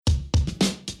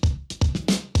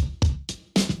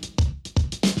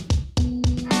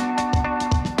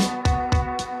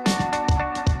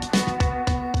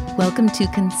Welcome to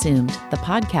Consumed, the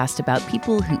podcast about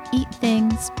people who eat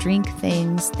things, drink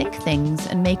things, think things,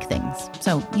 and make things.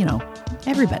 So,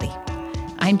 everybody.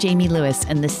 I'm Jamie Lewis,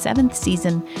 and this 7th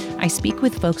season, I speak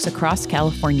with folks across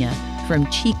California, from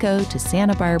Chico to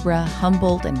Santa Barbara,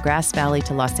 Humboldt, and Grass Valley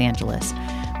to Los Angeles.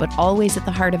 But always at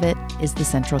the heart of it is the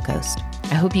Central Coast.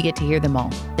 I hope you get to hear them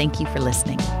all. Thank you for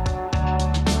listening.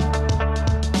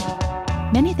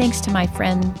 Many thanks to my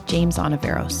friend James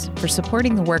Ontiveros for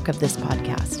supporting the work of this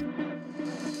podcast.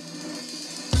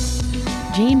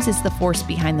 James is the force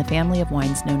behind the family of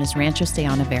wines known as Ranchos de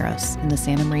Ontiveros in the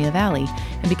Santa Maria Valley.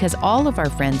 And because all of our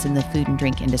friends in the food and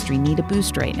drink industry need a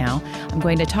boost right now, I'm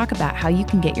going to talk about how you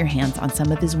can get your hands on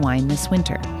some of his wine this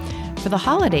winter. For the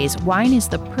holidays, wine is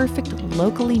the perfect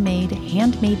locally made,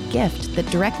 handmade gift that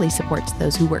directly supports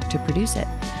those who work to produce it.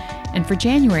 And for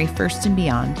January 1st and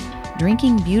beyond,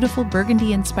 drinking beautiful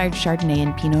Burgundy-inspired Chardonnay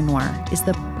and Pinot Noir is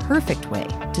the perfect way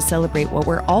to celebrate what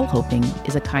we're all hoping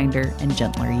is a kinder and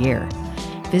gentler year.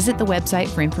 Visit the website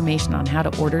for information on how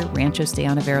to order Ranchos de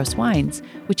Ontiveros wines,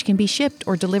 which can be shipped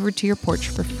or delivered to your porch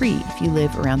for free if you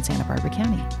live around Santa Barbara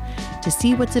County. To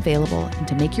see what's available and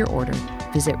to make your order,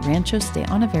 visit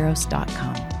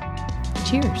ranchosdeontiveros.com.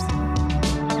 Cheers!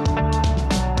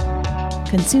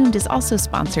 Consumed is also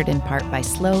sponsored in part by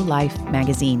Slow Life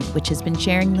magazine, which has been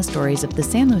sharing the stories of the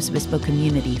San Luis Obispo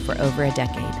community for over a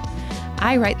decade.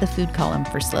 I write the food column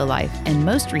for Slow Life, and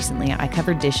most recently I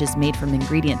covered dishes made from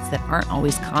ingredients that aren't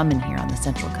always common here on the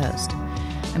Central Coast.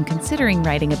 I'm considering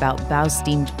writing about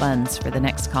bao-steamed buns for the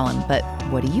next column, but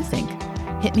what do you think?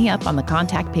 Hit me up on the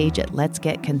contact page at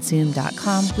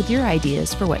letsgetconsumed.com with your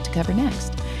ideas for what to cover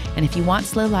next. And if you want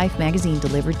Slow Life magazine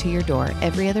delivered to your door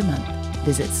every other month,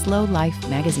 visit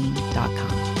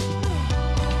slowlifemagazine.com.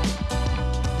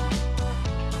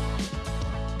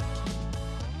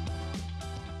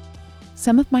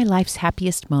 Some of my life's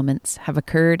happiest moments have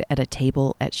occurred at a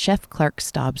table at Chef Clark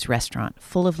Staub's restaurant,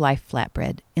 Full of Life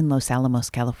Flatbread in Los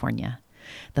Alamos, California.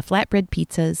 The flatbread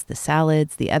pizzas, the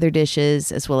salads, the other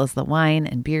dishes, as well as the wine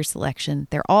and beer selection,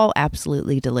 they're all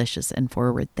absolutely delicious and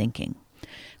forward-thinking.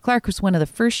 Clark was one of the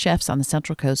first chefs on the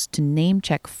Central Coast to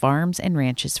name-check farms and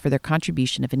ranches for their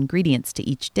contribution of ingredients to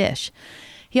each dish.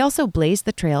 He also blazed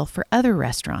the trail for other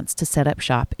restaurants to set up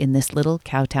shop in this little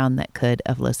cowtown that could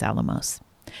of Los Alamos.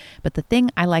 But the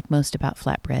thing I like most about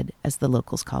flatbread, as the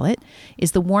locals call it,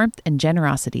 is the warmth and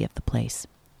generosity of the place.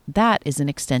 That is an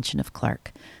extension of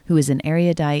Clark, who is an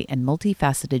erudite and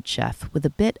multifaceted chef with a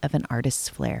bit of an artist's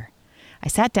flair. I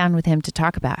sat down with him to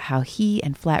talk about how he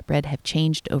and flatbread have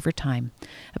changed over time,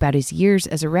 about his years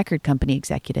as a record company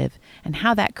executive, and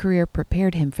how that career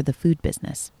prepared him for the food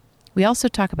business. We also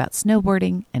talk about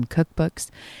snowboarding and cookbooks,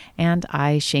 and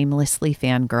I shamelessly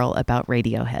fangirl about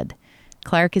Radiohead.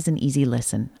 Clark is an easy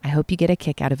listen. I hope you get a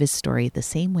kick out of his story the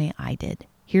same way I did.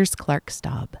 Here's Clark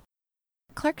Staub.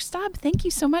 Clark Staub, thank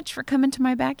you so much for coming to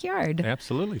my backyard.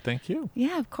 Absolutely. Thank you.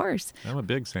 Yeah, of course. I'm a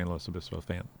big San Luis Obispo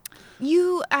fan.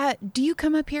 Do you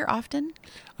come up here often?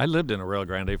 I lived in Arroyo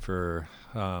Grande for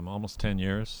almost 10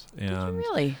 years. And did you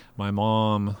really? My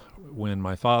mom, when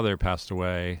my father passed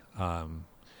away a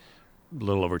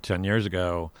little over 10 years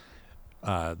ago,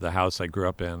 the house I grew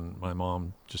up in, my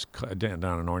mom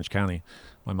down in Orange County,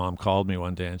 my mom called me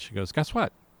one day and she goes, "Guess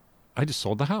what? I just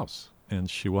sold the house." And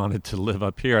she wanted to live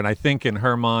up here. And I think in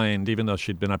her mind, even though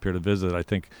she'd been up here to visit, I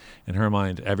think in her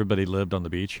mind, everybody lived on the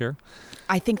beach here.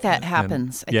 I think that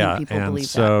happens. I think people believe that.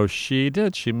 So she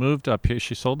did. She moved up here.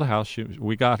 She sold the house.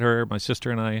 We got her, my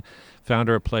sister and I, found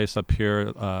her a place up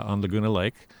here on Laguna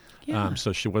Lake. Yeah.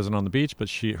 So she wasn't on the beach, but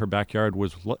her backyard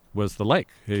was the lake.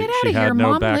 Get out of here.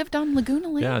 Mom lived on Laguna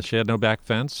Lake. Yeah, she had no back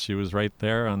fence. She was right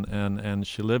there, and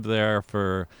she lived there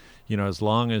for, as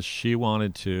long as she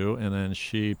wanted to, and then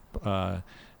she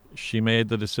made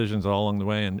the decisions all along the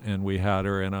way, and we had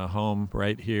her in a home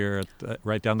right here,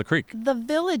 right down the creek. The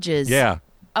Villages. Yeah.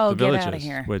 Oh, the get Villages, out of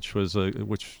here. Which was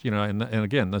and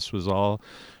again, this was all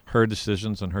her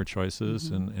decisions and her choices,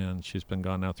 mm-hmm. and she's been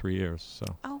gone now 3 years.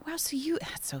 So. Oh wow! So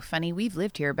that's so funny. We've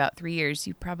lived here about 3 years.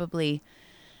 You probably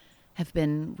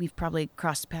we've probably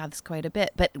crossed paths quite a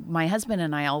bit. But my husband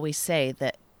and I always say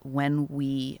that when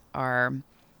we are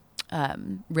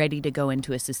ready to go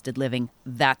into assisted living,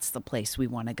 that's the place we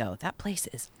want to go. That place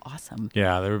is awesome.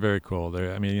 Yeah, they were very cool.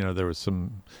 There was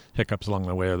some hiccups along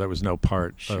the way. There was no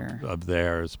part of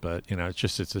theirs, but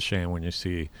it's a shame when you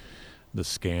see the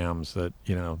scams that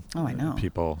I know.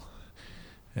 People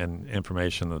and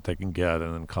information that they can get,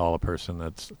 and then call a person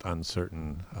that's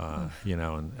uncertain.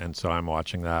 And so I'm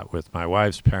watching that with my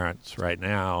wife's parents right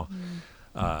now.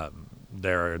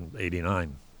 They're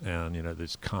 89. And, you know, they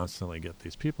just constantly get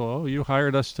these people, oh, you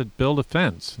hired us to build a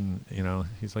fence. And, you know,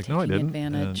 he's like, no, I didn't.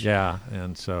 Advantage.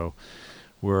 And so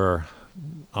we're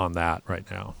on that right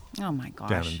now. Oh my gosh.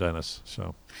 Down in Venice.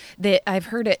 So I've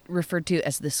heard it referred to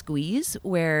as the squeeze,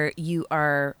 where you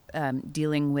are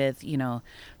dealing with, you know,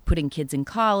 putting kids in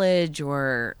college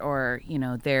or, you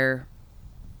know, they're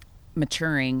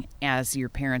maturing as your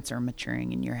parents are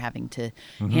maturing, and you're having to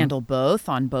handle both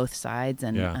on both sides.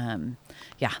 And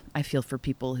I feel for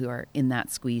people who are in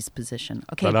that squeeze position.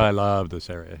 Okay, but I love this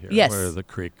area here, yes, where the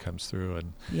creek comes through,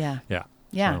 and yeah.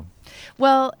 So.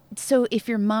 Well, so if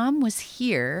your mom was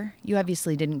here, you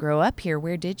obviously didn't grow up here.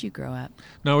 Where did you grow up?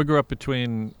 No, we grew up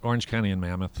between Orange County and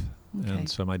Mammoth, and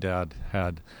so my dad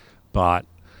had bought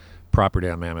property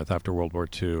on Mammoth after World War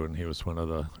II, and he was one of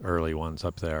the early ones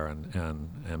up there,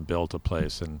 and built a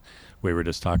place. And we were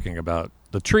just talking about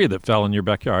the tree that fell in your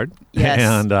backyard. Yes.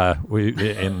 And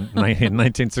in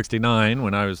 1969,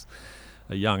 when I was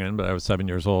a youngin', but I was 7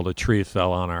 years old, a tree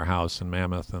fell on our house in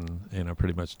Mammoth and, you know,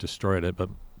 pretty much destroyed it. But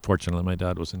fortunately, my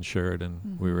dad was insured,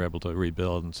 and we were able to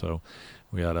rebuild. And so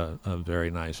we had a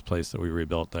very nice place that we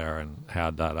rebuilt there, and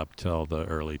had that up till the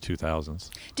early 2000s.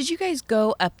 Did you guys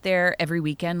go up there every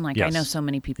weekend? Like, Yes. I know so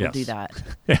many people Yes. do that.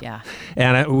 Yeah.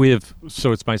 And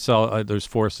so it's myself, there's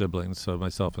 4 siblings, so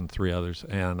myself and 3 others.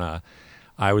 And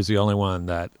I was the only one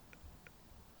that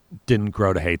didn't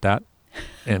grow to hate that.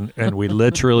 And we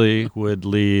literally would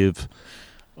leave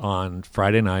on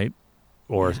Friday night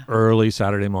or early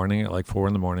Saturday morning at like 4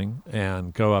 a.m.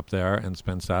 and go up there and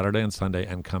spend Saturday and Sunday,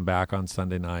 and come back on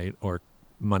Sunday night or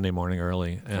Monday morning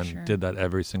early, and did that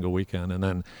every single weekend. And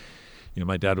then, you know,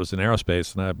 my dad was in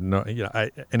aerospace, and I have no, you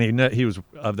know, he was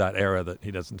of that era that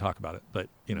he doesn't talk about it, but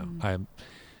you know, it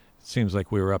seems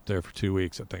like we were up there for 2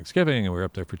 weeks at Thanksgiving, and we were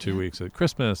up there for 2 weeks at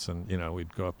Christmas, and you know,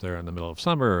 we'd go up there in the middle of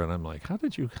summer, and I'm like, how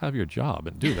did you have your job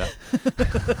and do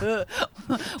that?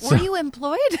 Were you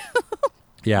employed?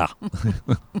 Yeah.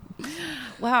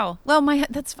 Wow. Well,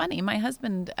 that's funny. My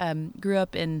husband grew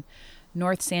up in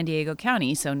North San Diego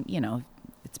County, so, you know,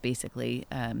 it's basically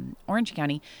Orange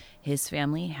County. His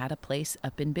family had a place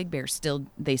up in Big Bear.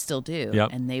 They still do. Yep.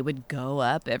 And they would go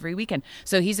up every weekend.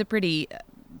 So he's a pretty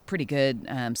good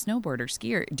snowboarder,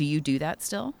 skier. Do you do that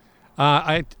still?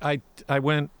 I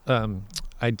went.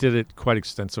 I did it quite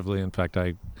extensively. In fact,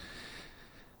 I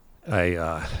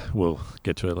will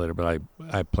get to it later, but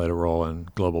I played a role in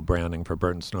global branding for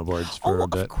Burton Snowboards for a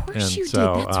bit. Of course and you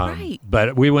so, did. That's right.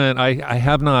 But we went. I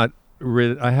have not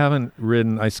ridden. I haven't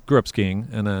ridden. I grew up skiing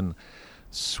and then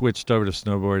switched over to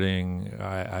snowboarding.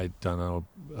 I don't know.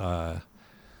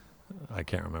 I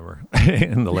can't remember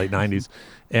in the late '90s,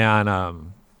 and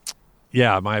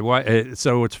my wife.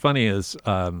 So what's funny is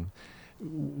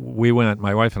we went.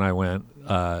 My wife and I went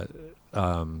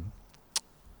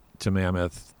to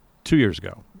Mammoth 2 years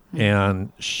ago.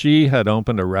 And she had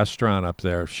opened a restaurant up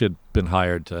there. She had been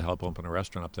hired to help open a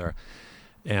restaurant up there.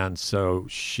 And so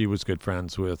she was good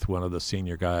friends with one of the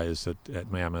senior guys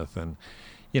at Mammoth. And,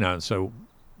 you know, so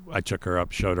I took her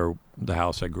up, showed her the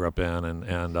house I grew up in,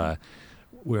 and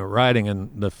we were riding. And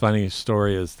the funny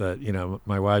story is that, you know,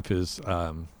 my wife is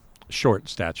short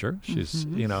stature. She's,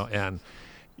 you know, and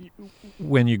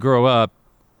when you grow up,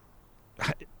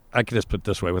 I could just put it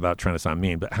this way without trying to sound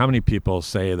mean, but how many people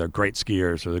say they're great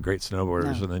skiers or they're great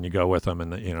snowboarders, and then you go with them,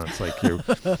 and you know, it's like you,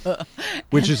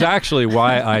 which is actually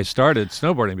why I started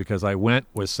snowboarding, because I went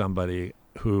with somebody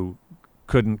who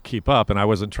couldn't keep up, and I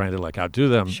wasn't trying to like outdo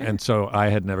them, and so I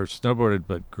had never snowboarded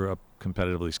but grew up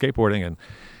competitively skateboarding, and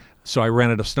so I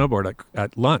rented a snowboard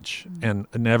at lunch, and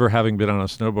never having been on a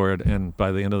snowboard, and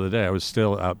by the end of the day, I was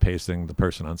still outpacing the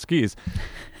person on skis,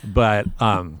 but.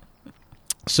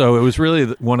 So it was really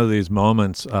one of these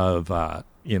moments of,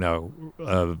 you know,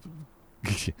 of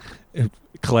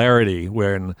clarity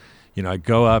when, you know, I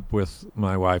go up with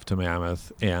my wife to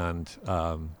Mammoth, and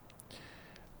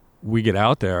we get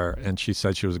out there, and she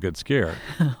said she was a good skier.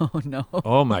 Oh,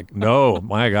 no.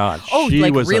 My God. Oh, she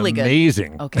like was really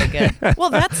amazing. Good. Okay, good.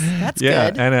 Well, that's yeah,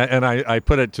 good. And I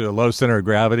put it to a low center of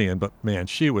gravity, but man,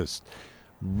 she was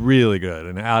really good.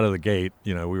 And out of the gate,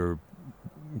 you know, we were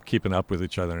keeping up with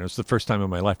each other, and it's the first time in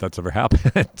my life that's ever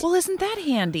happened. Well, isn't that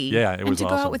handy? Yeah, it was and to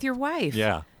awesome. go out with your wife.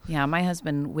 Yeah, my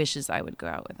husband wishes I would go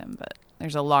out with him, but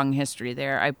there's a long history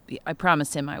there. I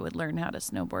promised him I would learn how to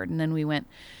snowboard, and then we went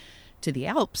to the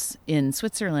Alps in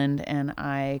Switzerland, and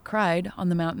I cried on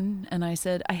the mountain, and I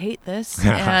said, I hate this.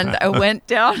 And I went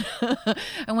down.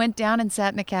 I went down and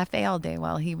sat in a cafe all day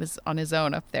while he was on his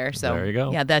own up there. So there you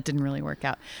go. Yeah, that didn't really work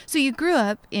out. So you grew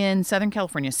up in Southern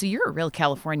California. So you're a real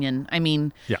Californian. I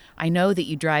mean, yeah. I know that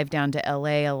you drive down to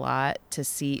LA a lot to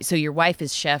see. So your wife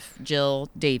is Chef Jill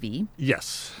Davey.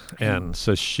 Yes. And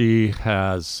so she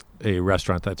has a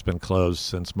restaurant that's been closed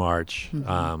since March.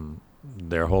 Mm-hmm.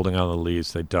 They're holding on the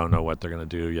lease. They don't know what they're going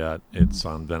to do yet. It's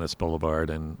on Venice Boulevard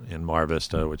in Mar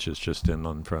Vista, which is just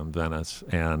inland from Venice.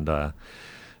 And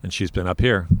she's been up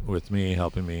here with me,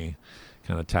 helping me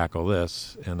kind of tackle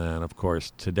this. And then, of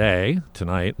course,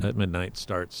 tonight at midnight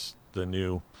starts the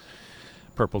new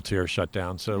Purple Tier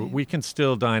shutdown. So we can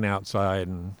still dine outside,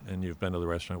 and you've been to the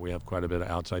restaurant. We have quite a bit of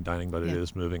outside dining, but it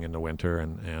is moving into winter,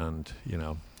 and you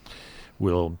know,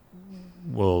 we'll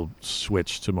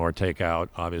switch to more takeout.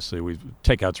 Obviously,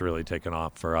 takeout's really taken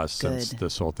off for us since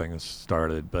this whole thing has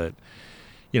started. But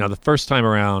you know, the first time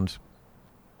around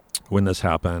when this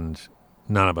happened,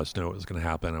 none of us knew it was going to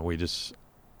happen, and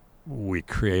we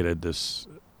created this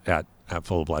at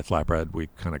Full of Life Flatbread. We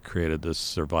kind of created this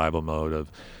survival mode of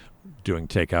doing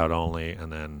takeout only,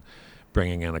 and then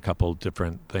bringing in a couple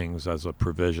different things as a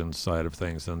provision side of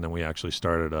things, and then we actually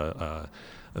started a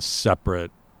separate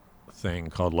thing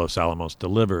called Los Alamos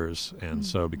Delivers. And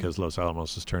so because Los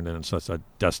Alamos has turned into such a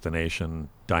destination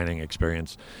dining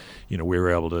experience, you know, we were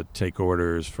able to take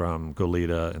orders from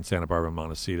Goleta and Santa Barbara,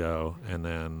 Montecito, and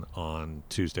then on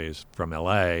Tuesdays from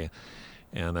LA.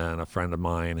 And then a friend of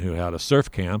mine who had a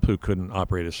surf camp, who couldn't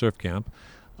operate a surf camp,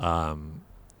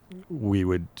 we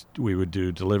would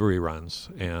do delivery runs,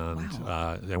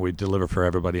 and we'd deliver for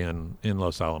everybody in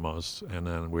Los Alamos, and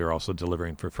then we were also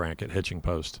delivering for Frank at Hitching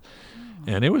Post.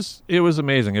 And it was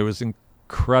amazing. It was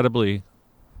incredibly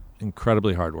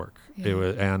hard work.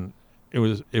 Yeah. It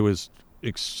was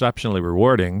exceptionally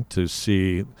rewarding to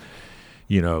see,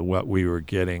 you know, what we were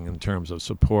getting in terms of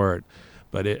support.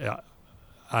 But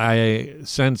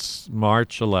since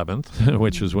March 11th,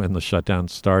 which is when the shutdown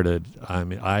started, I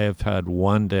mean, I have had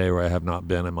one day where I have not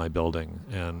been in my building,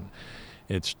 and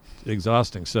it's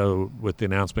exhausting. So with the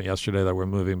announcement yesterday that we're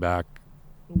moving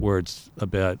backwards a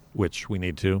bit, which we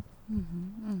need to,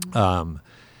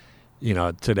 you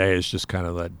know, today is just kind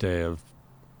of that day of,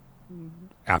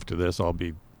 after this, I'll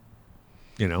be,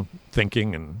 you know,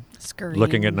 thinking and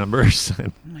looking at numbers.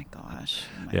 And, oh my gosh.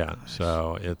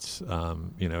 So it's,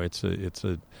 you know,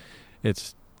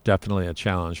 it's definitely a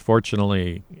challenge.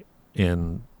 Fortunately,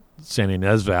 in San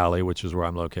Ynez Valley, which is where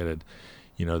I'm located,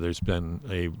 you know, there's been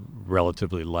a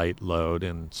relatively light load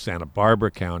in Santa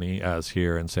Barbara County, as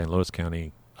here in St. Louis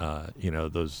County. You know,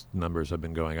 those numbers have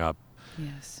been going up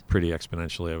pretty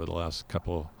exponentially over the last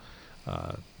couple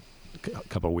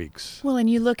weeks. Well, and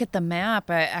you look at the map.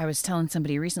 I was telling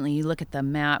somebody recently, you look at the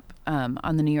map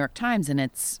on the New York Times, and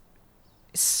it's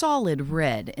solid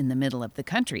red in the middle of the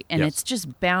country, and it's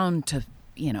just bound to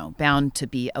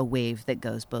be a wave that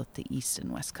goes both the east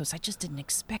and west coast. I just didn't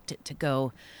expect it to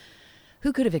go.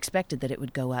 Who could have expected that it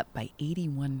would go up by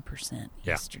 81%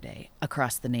 yesterday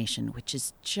across the nation, which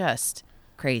is just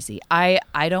crazy. I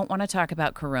don't want to talk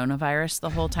about coronavirus the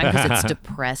whole time because it's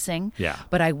depressing. Yeah.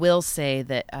 But I will say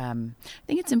that I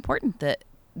think it's important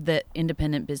that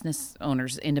independent business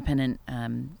owners, independent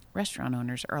restaurant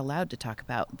owners are allowed to talk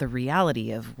about the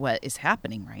reality of what is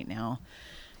happening right now.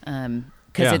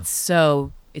 Because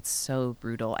it's so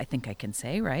brutal, I think I can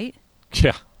say, right?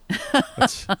 Yeah.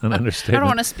 That's an understatement. I don't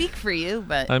want to speak for you,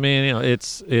 but I mean, you know,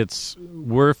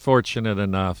 we're fortunate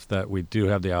enough that we do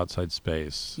have the outside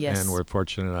space, and we're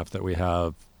fortunate enough that we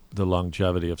have the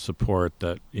longevity of support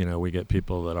that, you know, we get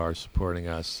people that are supporting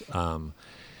us.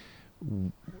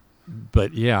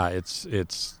 But yeah, it's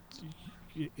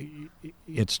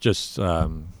just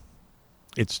hard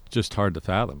to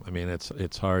fathom. I mean,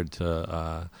 it's hard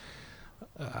to.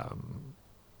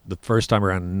 The first time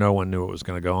around, no one knew what was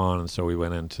going to go on, and so we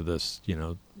went into this, you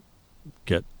know,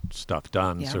 get stuff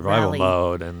done, survival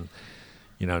mode, and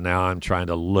you know, now I'm trying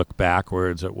to look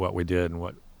backwards at what we did and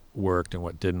what worked and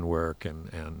what didn't work,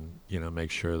 and you know, make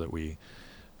sure that we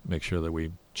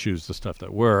choose the stuff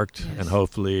that worked, and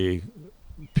hopefully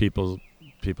people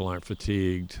aren't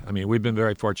fatigued. I mean, we've been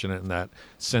very fortunate in that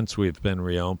since we've been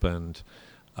reopened.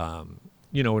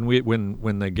 You know,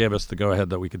 when they gave us the go-ahead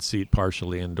that we could seat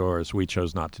partially indoors, we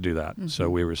chose not to do that. Mm-hmm. So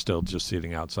we were still just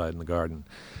seating outside in the garden.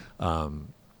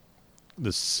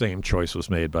 The same choice was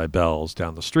made by Bell's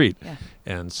down the street. Yeah.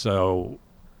 And so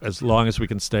as long as we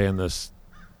can stay in this,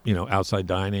 you know, outside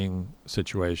dining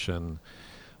situation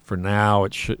for now,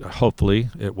 hopefully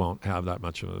it won't have that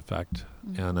much of an effect,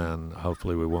 and then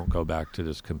hopefully we won't go back to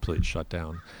just complete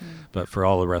shutdown. But for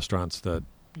all the restaurants that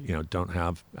don't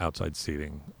have outside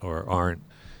seating or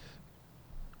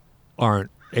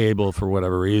aren't able for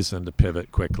whatever reason to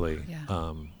pivot quickly,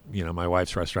 my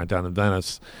wife's restaurant down in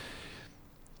Venice,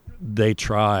 they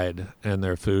tried, and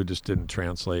their food just didn't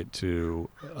translate to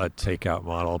a takeout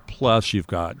model. Plus, you've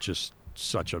got just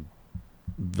such a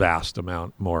vast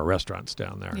amount more restaurants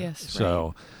down there. Yes.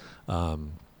 So,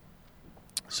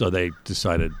 so they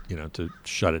decided, to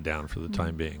shut it down for the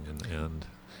time being. And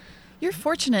you're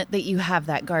fortunate that you have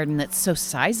that garden that's so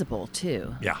sizable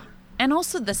too. Yeah. And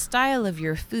also the style of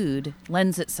your food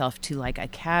lends itself to like a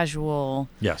casual.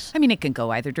 Yes. I mean, it can go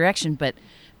either direction, but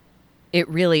it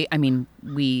really. I mean,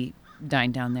 we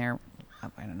dined down there,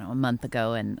 I don't know, a month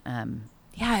ago, and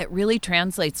it really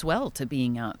translates well to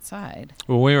being outside.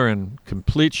 Well, we were in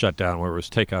complete shutdown where it was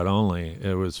takeout only.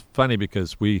 It was funny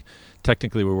because we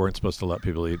weren't supposed to let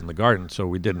people eat in the garden, so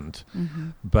we didn't.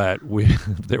 But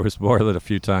there was more than a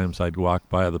few times I'd walk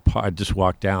by the park. I'd just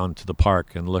walk down to the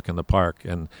park and look in the park,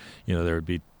 and there would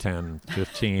be 10,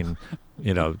 15,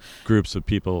 groups of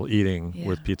people eating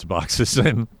with pizza boxes,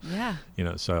 and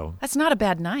so that's not a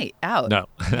bad night out. No,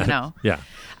 Yeah.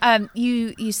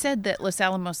 You said that Los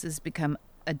Alamos has become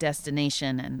a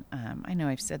destination, and I know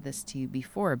I've said this to you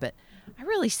before, but I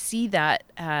really see that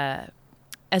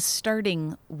as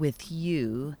starting with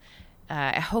you.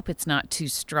 I hope it's not too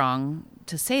strong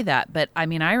to say that, but I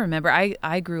mean, I remember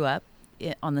I grew up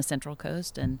on the Central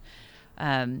Coast and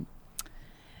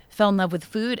fell in love with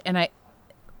food, and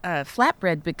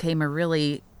flatbread became a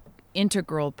really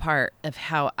integral part of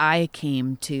how I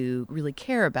came to really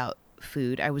care about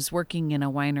food. I was working in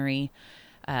a winery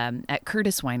at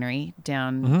Curtis Winery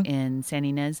down in San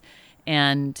Ynez,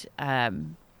 and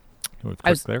we've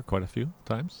worked there quite a few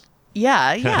times.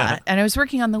 Yeah. And I was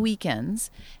working on the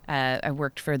weekends. I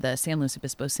worked for the San Luis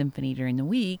Obispo Symphony during the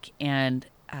week, and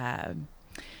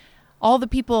all the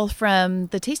people from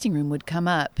the tasting room would come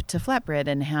up to Flatbread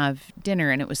and have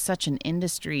dinner, and it was such an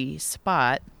industry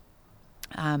spot.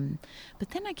 But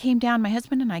then my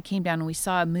husband and I came down, and we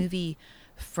saw a movie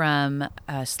from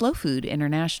Slow Food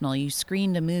International. You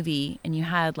screened a movie, and you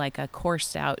had like a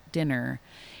coursed out dinner.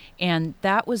 And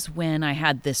that was when I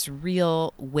had this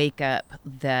real wake up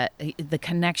that the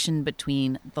connection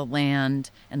between the land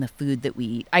and the food that we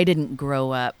eat. I didn't grow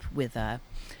up with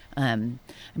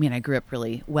I grew up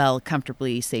really well,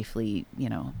 comfortably, safely,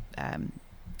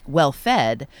 well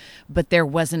fed, but there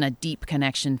wasn't a deep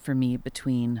connection for me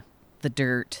between the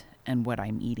dirt and what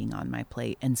I'm eating on my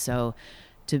plate. And so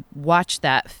to watch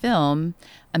that film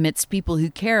amidst people who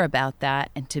care about that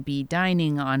and to be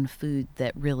dining on food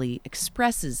that really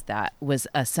expresses that was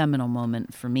a seminal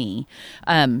moment for me.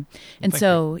 Thank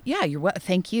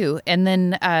you. And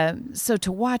then, so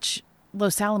to watch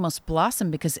Los Alamos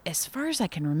blossom, because as far as I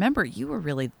can remember, you were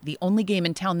really the only game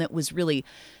in town that was really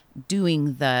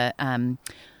doing the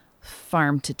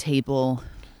farm to table,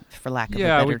 for lack of a better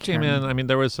term. Yeah, we came in. I mean,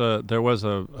 there was a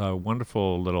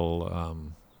wonderful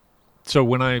little. So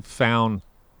when I found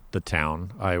the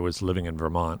town, I was living in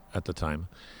Vermont at the time,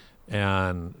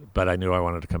 but I knew I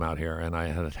wanted to come out here, and I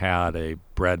had a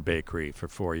bread bakery for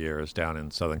 4 years down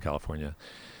in Southern California,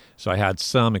 so I had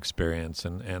some experience.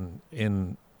 And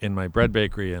in my bread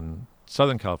bakery in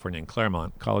Southern California, in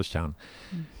Claremont, College Town,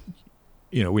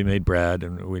 we made bread,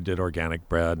 and we did organic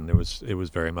bread, and it was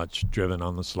very much driven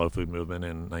on the slow food movement.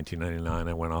 In 1999,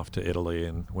 I went off to Italy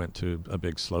and went to a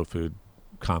big slow food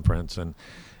conference, and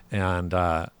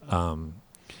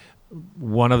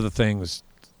one of the things,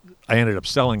 I ended up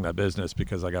selling that business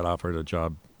because I got offered a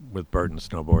job with Burton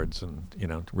Snowboards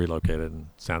and relocated, and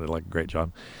sounded like a great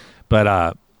job. But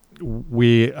I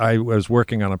was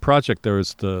working on a project.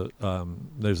 There's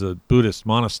a Buddhist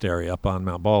monastery up on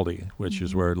Mount Baldy, which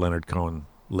is where Leonard Cohen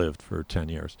lived for 10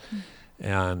 years.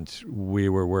 And we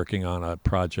were working on a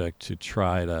project to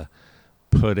try to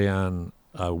put in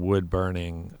a wood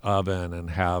burning oven and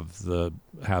have the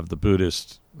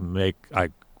Buddhists make. I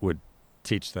would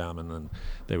teach them, and then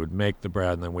they would make the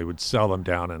bread, and then we would sell them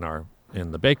down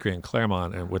in the bakery in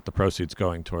Claremont, and with the proceeds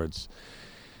going towards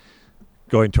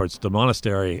the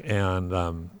monastery.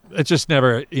 And it just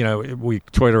never, we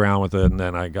toyed around with it, and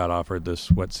then I got offered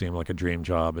this what seemed like a dream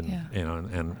job, and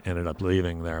and ended up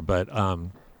leaving there. But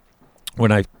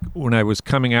when I was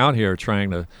coming out here,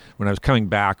 when I was coming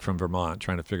back from Vermont,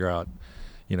 trying to figure out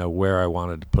where I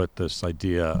wanted to put this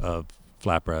idea of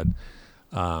flatbread,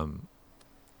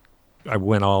 I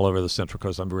went all over the Central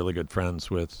Coast. I'm really good friends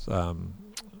with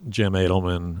Jim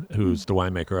Edelman, who's the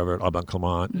winemaker over at Au Bon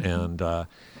Clement, and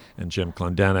and Jim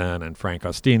Clendenin and Frank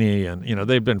Ostini, and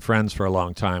they've been friends for a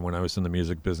long time. When I was in the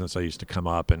music business, I used to come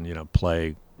up and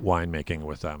play winemaking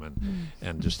with them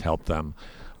and just help them.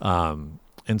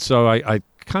 And so I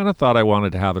kind of thought I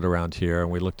wanted to have it around here,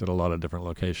 and we looked at a lot of different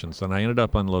locations. And I ended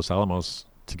up on Los Alamos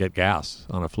to get gas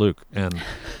on a fluke. And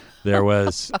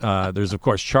there's of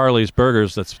course Charlie's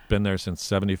Burgers that's been there since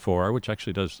 '74, which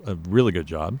actually does a really good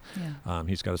job. Yeah.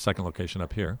 He's got a second location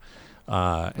up here.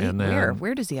 And then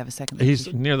where does he have a second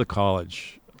location? He's near the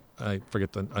college. I forget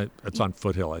it's on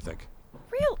Foothill, I think.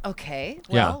 Real? Okay.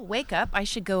 Well, wake up. I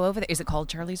should go over there. Is it called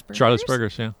Charlie's Burgers? Charlie's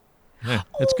Burgers, yeah. Yeah,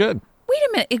 it's good. Wait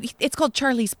a minute. It's called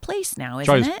Charlie's Place now,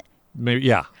 isn't it? Maybe,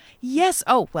 yeah. Yes.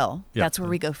 Oh, well, that's where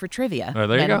we go for trivia. Oh,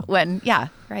 there you go.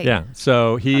 Right. Yeah.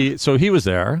 So he was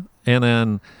there, and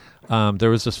then there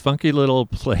was this funky little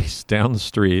place down the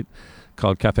street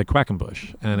called Cafe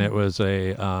Quackenbush, and it was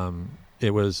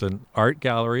an art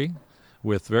gallery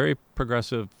with very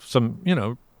progressive, some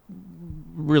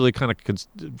really kind of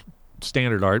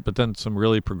standard art, but then some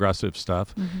really progressive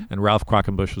stuff. Mm-hmm. And Ralph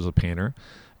Quackenbush was a painter.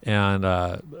 And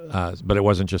but it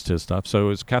wasn't just his stuff. So it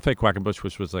was Cafe Quackenbush,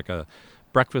 which was like a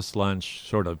breakfast, lunch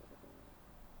sort of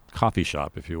coffee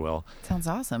shop, if you will. Sounds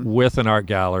awesome. With an art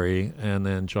gallery, and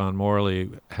then John Morley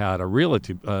had a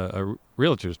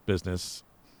realtor's business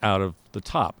out of the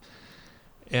top.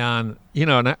 And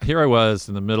and here I was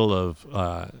in the middle of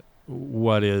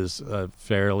what is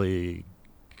fairly,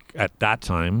 at that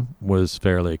time, was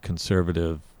fairly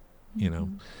conservative,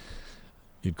 Mm-hmm.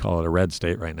 You'd call it a red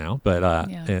state right now, but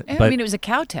it was a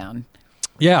cow town.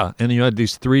 Yeah, and you had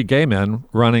these three gay men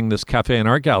running this cafe and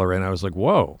art gallery, and I was like,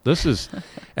 "Whoa, this is,"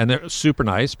 and they're super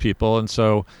nice people, and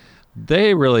so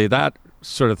that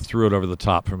sort of threw it over the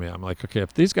top for me. I'm like, okay,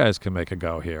 if these guys can make a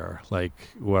go here, like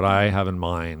what I have in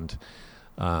mind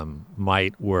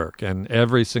might work, and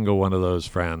every single one of those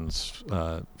friends,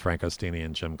 Frank Ostini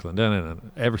and Jim Clendenin,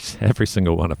 and every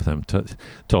single one of them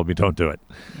told me, "Don't do it."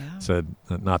 Yeah. Said,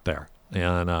 "Not there."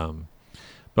 And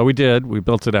but we did. We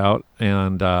built it out,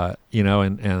 and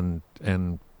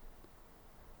and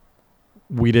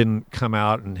we didn't come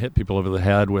out and hit people over the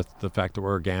head with the fact that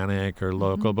we're organic or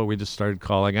local, but we just started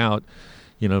calling out,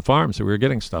 farms that we were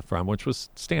getting stuff from, which was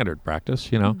standard practice,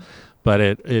 But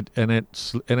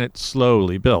it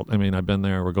slowly built. I mean, I've been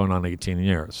there. We're going on 18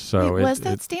 years. So was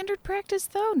that standard practice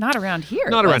though? Not around here.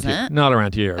 Not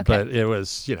around here. Okay. But it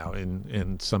was,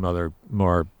 in some other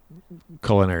more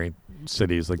culinary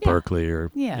cities like Berkeley or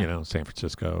San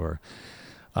Francisco or.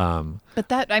 But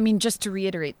that, just to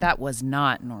reiterate, that was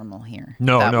not normal here.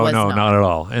 No, not at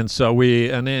all. And so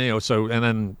the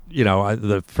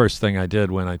first thing I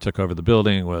did when I took over the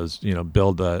building was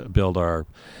build the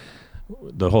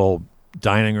whole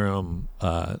dining room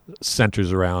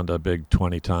centers around a big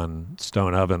 20-ton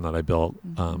stone oven that I built,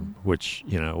 which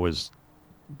was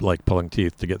like pulling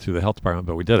teeth to get through the health department,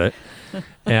 but we did it.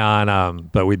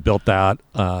 And but we built that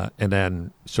and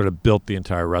then sort of built the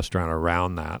entire restaurant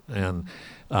around that. And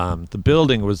the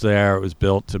building was there. It was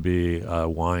built to be a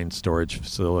wine storage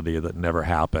facility that never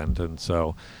happened. And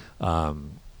so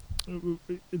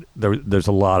there's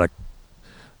a lot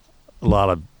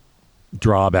of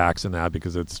drawbacks in that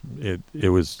because it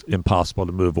was impossible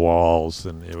to move walls,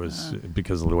 and it was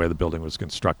because of the way the building was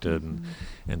constructed,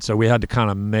 and so we had to kind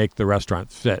of make the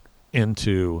restaurant fit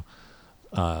into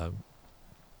to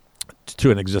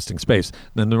an existing space.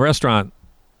 Then the restaurant,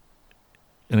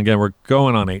 and again we're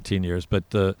going on 18 years,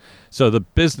 but the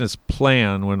business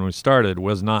plan when we started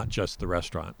was not just the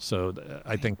restaurant. So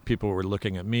I think people were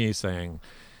looking at me saying,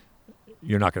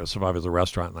 "You're not going to survive as a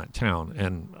restaurant in that town."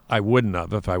 And I wouldn't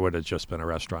have if I would have just been a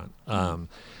restaurant.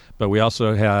 But we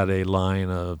also had a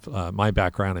line of, my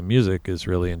background in music is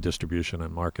really in distribution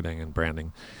and marketing and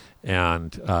branding.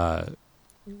 And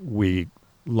we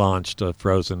launched a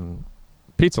frozen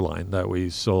pizza line that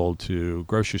we sold to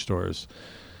grocery stores.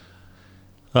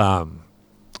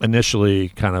 Initially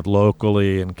kind of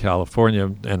locally in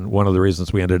California. And one of the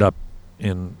reasons we ended up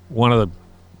in one of the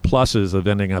pluses of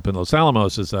ending up in Los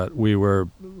Alamos is that we were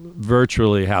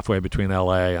virtually halfway between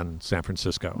LA and San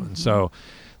Francisco. And so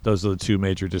those are the two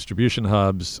major distribution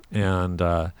hubs, and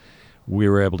we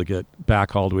were able to get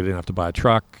backhauled. We didn't have to buy a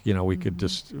truck. We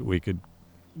could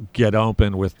get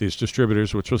open with these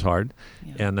distributors, which was hard.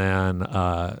 Yeah. And then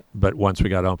but once we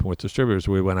got open with distributors,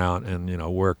 we went out and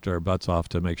worked our butts off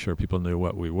to make sure people knew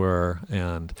what we were.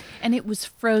 And it was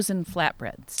frozen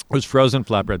flatbreads. It was frozen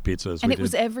flatbread pizzas. And it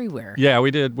was everywhere. Yeah,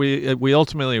 we did. We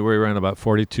ultimately we were in about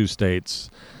 42 states.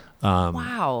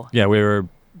 Wow. Yeah, we were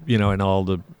in all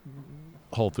the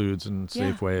Whole Foods and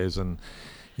Safeways and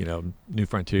New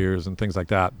Frontiers and things like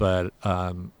that. But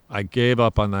I gave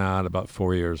up on that about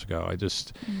 4 years ago. I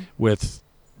just with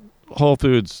Whole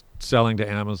Foods selling to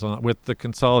Amazon, with the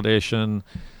consolidation,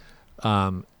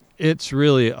 it's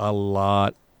really a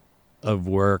lot of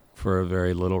work for a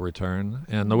very little return.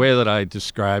 And the way that I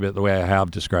describe it, the way I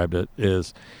have described it,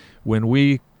 is when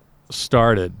we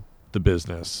started the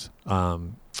business,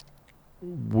 when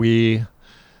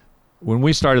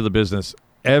we started the business,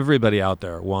 everybody out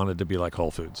there wanted to be like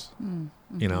Whole Foods,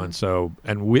 you know, and so,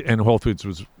 and Whole Foods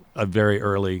was a very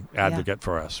early advocate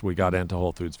for us. We got into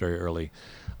Whole Foods very early.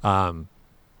 And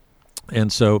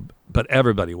so, but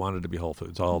everybody wanted to be Whole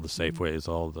Foods, all the Safeways,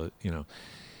 all the, you know,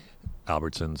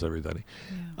 Albertsons, everybody.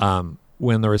 Yeah.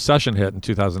 When the recession hit in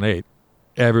 2008,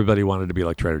 everybody wanted to be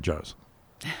like Trader Joe's.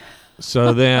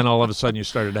 So then all of a sudden you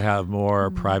started to have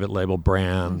more private label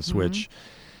brands, which,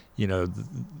 you know,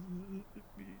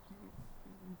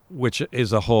 which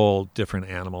is a whole different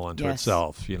animal unto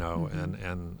itself, you know,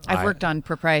 and I've worked on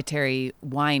proprietary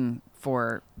wine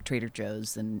for Trader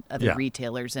Joe's and other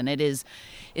retailers, and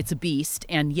it's a beast.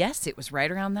 And yes, it was right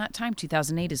around that time,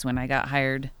 2008 is when I got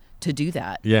hired to do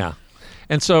that. Yeah.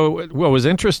 And so what was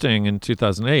interesting in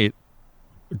 2008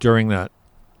 during the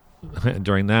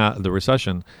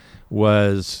recession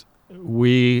was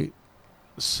we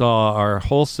saw our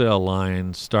wholesale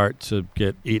line start to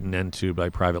get eaten into by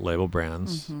private label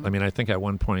brands. I mean, I think at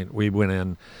one point we went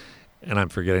in, and I'm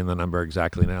forgetting the number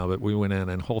exactly now, but we went in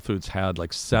and Whole Foods had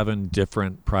like 7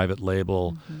 different private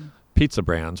label pizza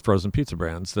brands, frozen pizza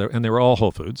brands, and they were all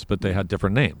Whole Foods, but they had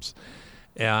different names.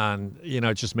 And, you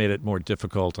know, it just made it more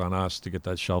difficult on us to get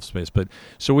that shelf space. But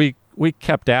so we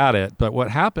kept at it. But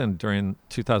what happened during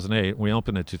 2008, we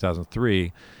opened in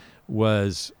 2003,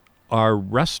 was our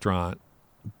restaurant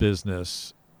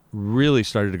business really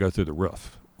started to go through the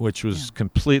roof, which was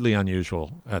completely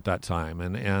unusual at that time.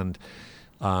 And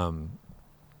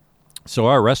so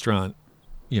our restaurant,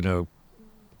 you know,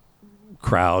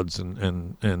 crowds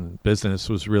and business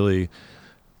was really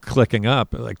clicking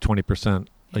up at like 20%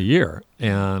 a year.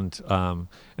 And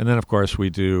then of course we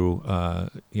do,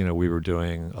 you know, we were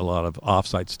doing a lot of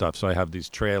offsite stuff. So I have these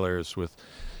trailers with,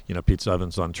 you know, pizza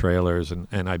ovens on trailers, and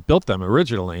I built them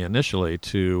initially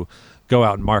to go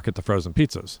out and market the frozen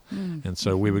pizzas. And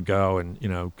so we would go and, you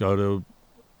know, go to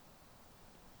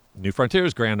New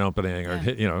Frontiers grand opening, or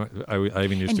you know, I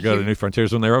even used to go to New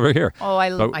Frontiers when they were over here. Oh,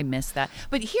 I miss that.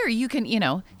 But here you can, you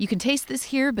know, you can taste this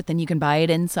here, but then you can buy it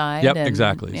inside. Yep,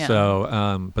 exactly. Yeah.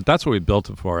 So, but that's what we built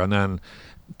it for, and then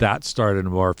that started to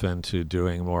morph into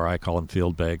doing more. I call them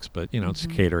field bakes, but you know, it's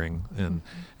catering, and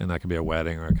that could be a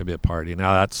wedding or it could be a party.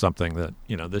 Now that's something that,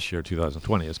 you know, this year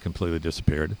 2020 has completely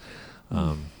disappeared.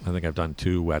 I think I've done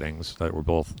 2 weddings that were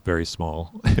both very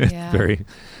small, very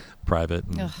private,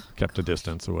 and kept a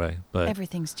distance away. But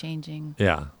everything's changing.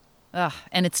 Yeah.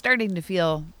 And it's starting to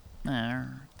feel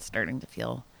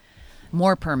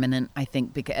more permanent, I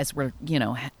think, because as we're, you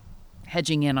know,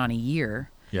 hedging in on a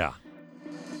year. Yeah.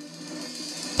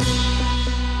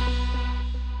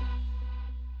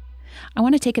 I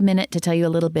want to take a minute to tell you a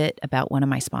little bit about one of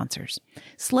my sponsors.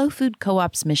 Slow Food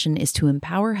Co-op's mission is to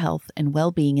empower health and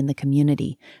well-being in the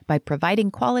community by providing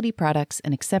quality products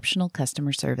and exceptional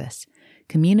customer service.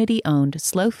 Community-owned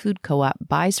Slow Food Co-op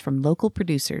buys from local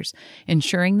producers,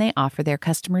 ensuring they offer their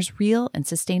customers real and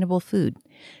sustainable food.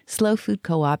 Slow Food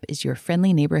Co-op is your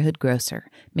friendly neighborhood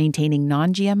grocer, maintaining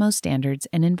non-GMO standards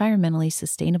and environmentally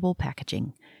sustainable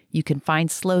packaging. You can find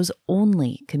Slow's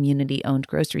only community-owned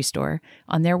grocery store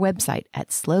on their website at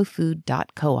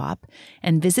slowfood.coop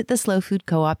and visit the Slow Food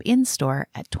Co-op in-store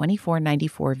at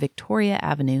 2494 Victoria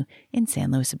Avenue in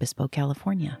San Luis Obispo,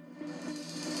 California.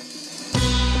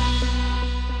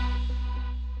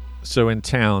 So in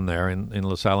town there, in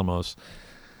Los Alamos,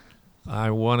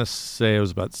 I want to say it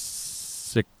was about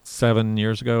 8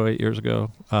 years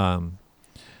ago,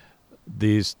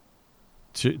 these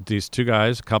two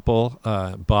guys, couple,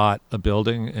 bought a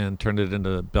building and turned it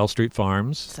into Bell Street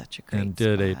Farms. Such a great and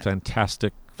did spot.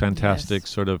 a fantastic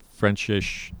sort of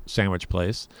Frenchish sandwich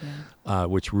place,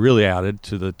 which really added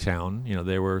to the town. You know,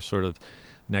 they were sort of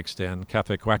next in.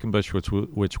 Cafe Quackenbush,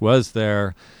 which was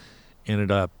there, ended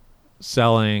up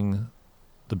selling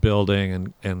the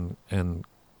building, and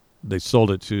they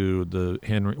sold it to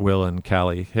the Will and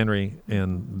Callie Henry,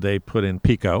 and they put in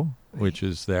Pico, which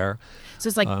is there. So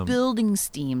it's like building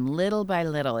steam little by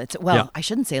little. I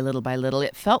shouldn't say little by little.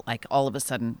 It felt like all of a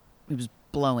sudden it was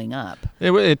blowing up.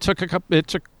 It took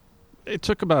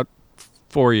about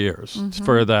 4 years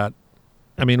for that.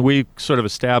 I mean, we sort of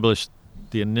established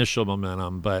the initial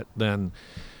momentum, but then,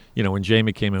 you know, when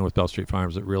Jamie came in with Bell Street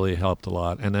Farms, it really helped a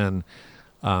lot. And then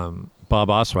Bob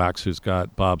Oswax, who's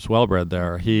got Bob's Wellbred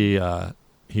there, he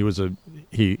was a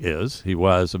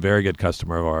very good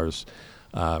customer of ours.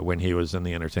 when he was in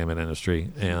the entertainment industry,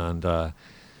 and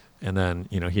then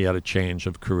he had a change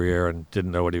of career and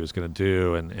didn't know what he was going to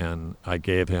do, and I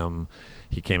gave him.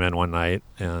 He came in one night,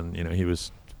 and he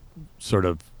was sort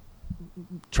of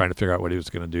trying to figure out what he was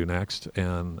going to do next,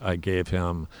 and I gave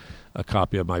him a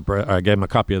copy of my bread. I gave him a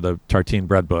copy of the Tartine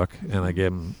bread book, and I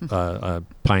gave him a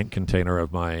pint container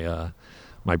of my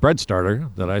my bread starter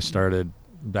that I started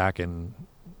back in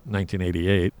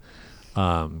 1988.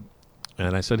 And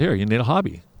I said, "Here, you need a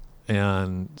hobby."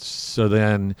 And so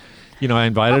then, I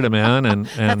invited him in, and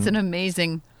that's an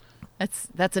amazing.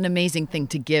 That's an amazing thing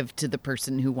to give to the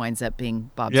person who winds up being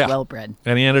Bob's Well-Bred.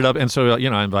 And he ended up, and so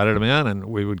I invited him in, and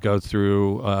we would go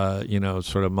through,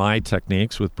 sort of my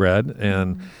techniques with bread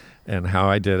and how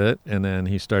I did it, and then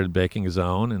he started baking his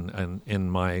own and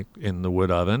in the wood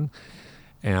oven,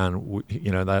 and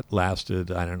that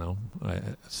lasted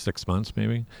 6 months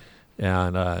maybe,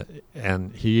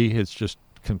 and he has just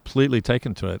completely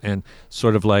taken to it, and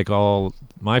sort of like all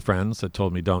my friends that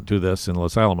told me don't do this in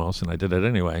Los Alamos, and I did it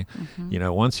anyway.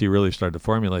 Once he really started to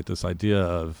formulate this idea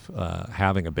of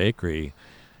having a bakery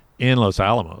in Los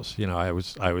Alamos, I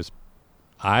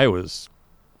was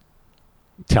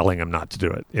telling him not to do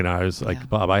it. I was like,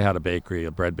 Bob, I had a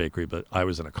bread bakery, but I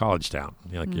was in a college town.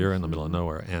 You're in the middle of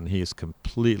nowhere, and he's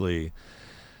completely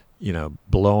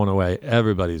blown away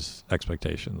everybody's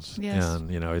expectations. Yes.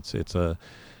 And it's a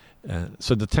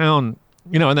so the town,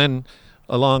 and then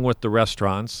along with the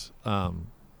restaurants,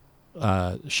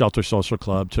 Shelter Social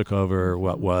Club took over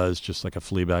what was just like a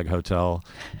flea bag hotel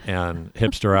and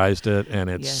hipsterized it,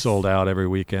 and it's sold out every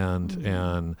weekend.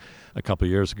 And a couple of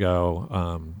years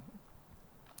ago,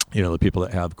 the people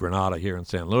that have Granada here in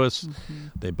San Luis,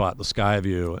 they bought the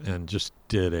Skyview and just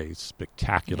did a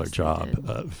spectacular job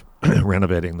of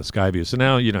renovating the Skyview. So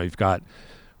now, you've got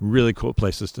really cool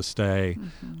places to stay.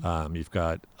 You've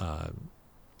got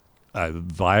a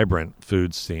vibrant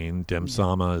food scene. Dim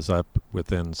Sama is up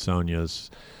within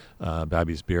Sonia's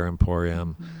Babby's Beer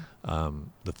Emporium.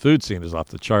 The food scene is off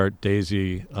the chart.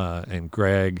 Daisy and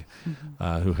Greg,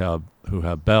 who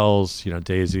have Bells.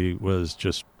 Daisy was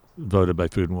just voted by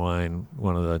Food and Wine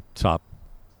one of the top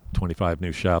 25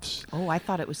 new chefs. Oh, I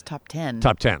thought it was top 10.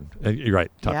 Top 10. You're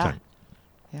right. Top 10.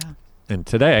 Yeah. And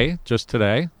just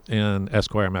today, in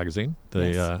Esquire magazine,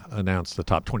 they announced the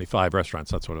top 25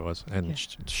 restaurants. That's what it was, and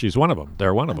she's one of them.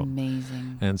 They're one of them.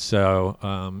 Amazing. And so,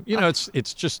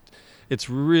 it's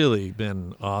really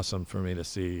been awesome for me to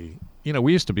see.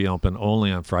 We used to be open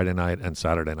only on Friday night and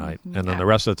Saturday night, and then the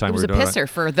rest of the time it was we were doing a pisser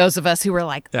for those of us who were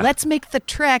like, let's make the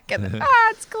trek, and then,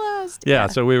 it's closed. Yeah,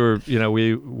 so we were,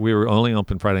 we were only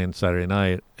open Friday and Saturday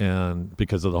night, and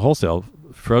because of the wholesale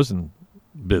frozen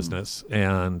business,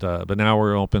 and but now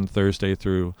we're open Thursday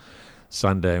through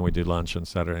Sunday, and we do lunch on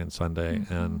Saturday and Sunday.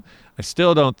 And I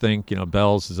still don't think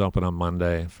Bell's is open on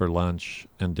Monday for lunch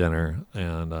and dinner,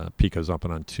 and Pico's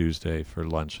open on Tuesday for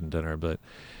lunch and dinner, but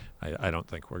I don't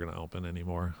think we're going to open any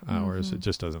more hours. It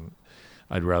just doesn't.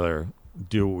 I'd rather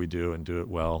do what we do and do it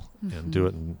well, and do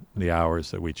it in the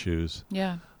hours that we choose.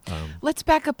 Let's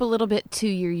back up a little bit to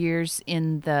your years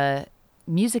in the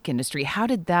music industry. How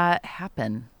did that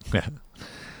happen?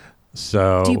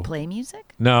 So, do you play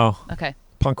music? No. Okay.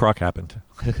 Punk rock happened.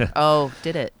 Oh,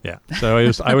 did it? Yeah. So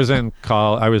I was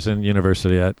in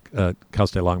university at Cal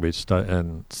State Long Beach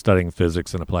and studying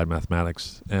physics and applied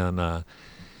mathematics, and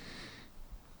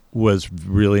was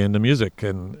really into music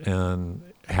and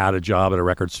had a job at a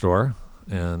record store,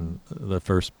 and the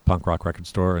first punk rock record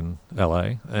store in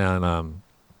LA,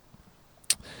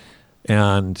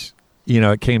 and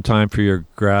it came time for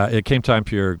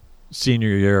your senior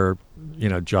year,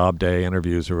 job day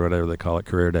interviews or whatever they call it,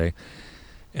 career day.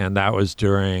 And that was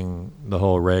during the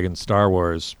whole Reagan Star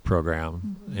Wars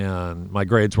program. And my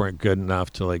grades weren't good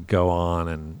enough to go on,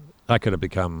 and I could have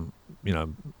become,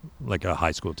 like a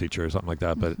high school teacher or something like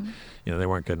that. But, they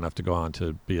weren't good enough to go on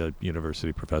to be a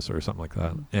university professor or something like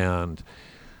that.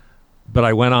 But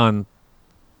I went on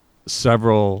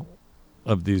several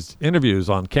of these interviews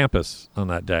on campus on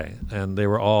that day, and they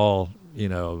were all,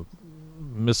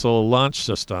 missile launch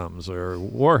systems or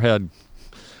warhead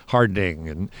hardening,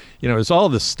 and it was all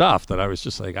this stuff that I was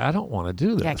just like, I don't want to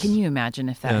do this. Yeah, can you imagine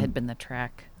if that had been the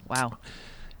track? Wow.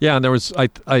 Yeah, and there was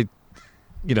it's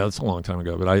a long time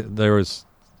ago, but I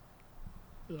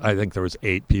think there was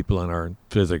 8 people in our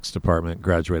physics department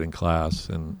graduating class,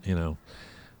 and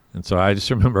so I just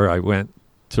remember I went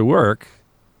to work,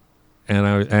 and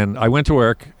I went to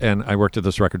work, and I worked at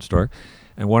this record store,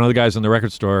 and one of the guys in the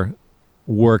record store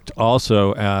worked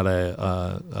also at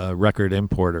a record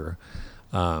importer,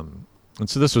 and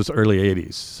so this was early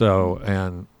 80s.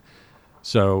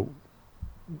 So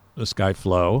this guy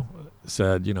Flo,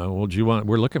 said, well, do you want?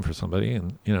 We're looking for somebody,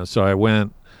 and so I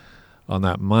went on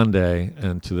that Monday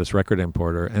and to this record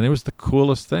importer, and it was the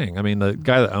coolest thing. I mean, the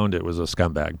guy that owned it was a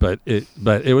scumbag, but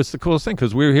it was the coolest thing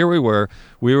because we were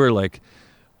like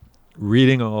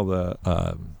reading all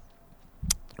the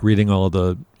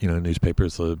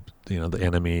newspapers, the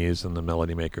enemies and the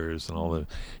melody makers and all the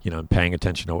paying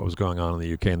attention to what was going on in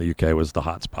the UK. And the UK was the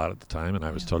hot spot at the time, and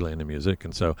I was totally into music,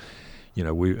 and so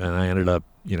I ended up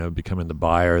becoming the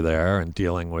buyer there and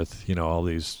dealing with all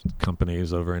these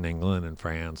companies over in England and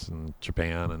France and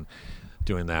Japan and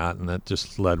doing that, and that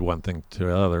just led one thing to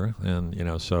the other, and yeah.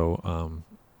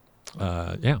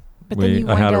 But then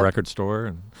I had a record store,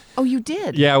 and oh, you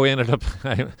did? Yeah, I ended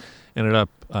up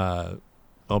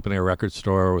opening a record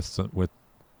store with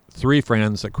three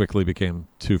friends that quickly became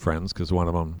two friends because one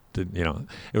of them did. It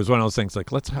was one of those things like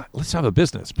let's have a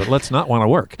business, but let's not want to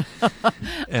work.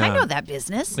 I know that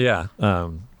business. Yeah,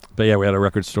 but yeah, we had a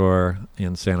record store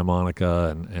in Santa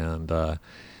Monica, and yeah,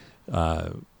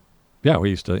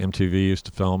 MTV used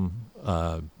to film.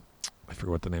 I forget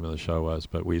what the name of the show was,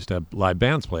 but we used to have live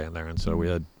bands play in there, and so we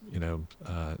had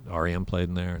REM played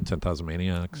in there, and 10,000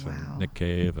 Maniacs, wow. and Nick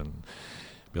Cave, and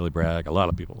Billy Bragg, a lot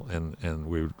of people, and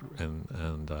we would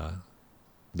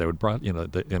they would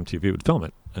the MTV would film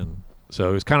it, and so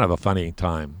it was kind of a funny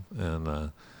time,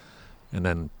 and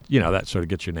then that sort of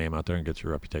gets your name out there and gets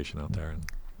your reputation out there. And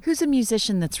who's a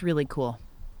musician that's really cool?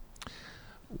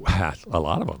 A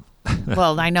lot of them.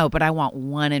 Well, I know, but I want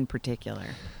one in particular.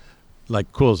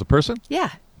 Like cool as a person?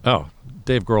 Yeah. Oh,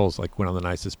 Dave Grohl's like one of the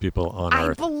nicest people on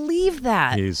earth. I believe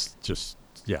that. He's just,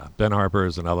 Ben Harper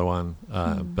is another one.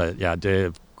 But yeah,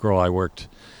 Dave Grohl, I worked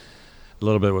a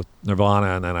little bit with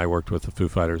Nirvana, and then I worked with the Foo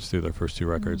Fighters through their first two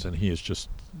records, and he is just,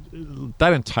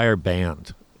 that entire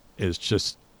band is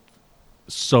just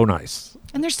so nice.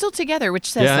 And they're still together,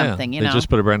 which says something, They just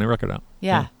put a brand new record out.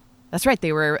 Yeah. That's right.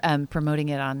 They were promoting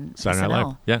it on Saturday Night SNL.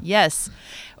 Live. Yeah. Yes.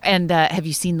 And have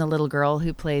you seen the little girl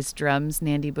who plays drums,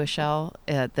 Nandi Bushell,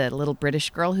 the little British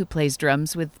girl who plays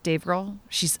drums with Dave Grohl?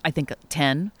 She's, I think,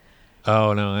 10.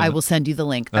 Oh, no. I will send you the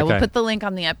link. Okay. I will put the link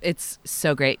on the app. It's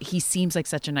so great. He seems like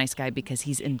such a nice guy because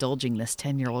he's indulging this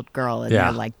 10-year-old girl, and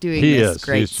they're like doing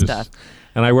great stuff.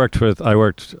 And I worked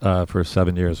for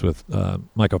 7 years with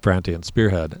Michael Franti and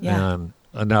Spearhead, and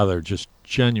now they're just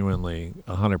genuinely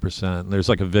 100%. There's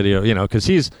like a video, because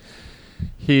he's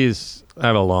I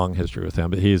have a long history with him,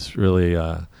 but he's really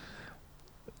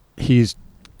he's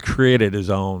created his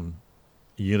own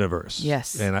universe.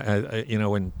 Yes. And I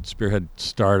when Spearhead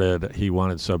started, he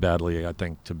wanted so badly, I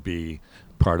think, to be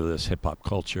part of this hip hop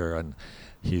culture, and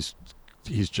he's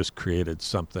just created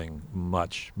something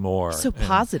much more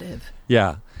positive.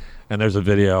 Yeah. And there's a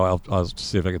video, I'll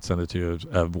see if I can send it to you,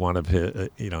 of one of his,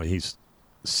 he's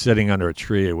sitting under a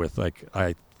tree with, like,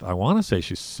 I want to say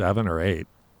she's 7 or 8,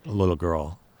 a little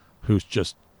girl who's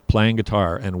just playing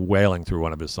guitar and wailing through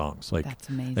one of his songs. Like, that's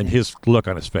amazing. And his look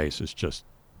on his face is just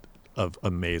of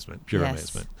amazement, pure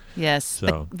amazement. Yes.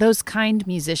 So, those kind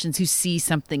musicians who see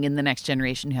something in the next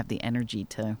generation, who have the energy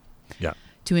to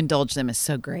indulge them, is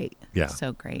so great. Yeah.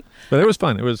 So great. But it was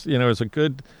fun. It was, it was a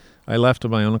good, I left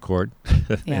of my own accord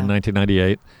in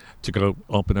 1998 to go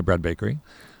open a bread bakery.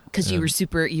 Because you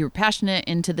were passionate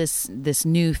into this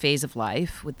new phase of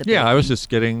life with the baking. I was just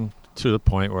getting to the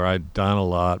point where I'd done a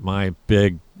lot. My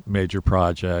big major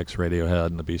projects, Radiohead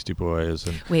and the Beastie Boys.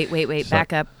 And wait,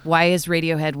 back up. Why is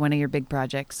Radiohead one of your big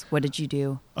projects? What did you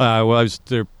do? Well, I was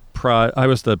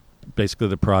basically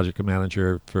the project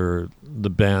manager for the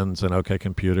Bends and OK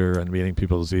Computer and Meeting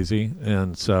People is Easy,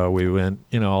 and so we went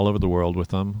all over the world with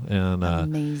them. And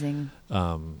amazing.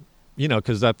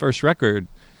 Because that first record,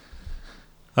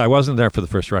 I wasn't there for the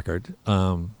first record.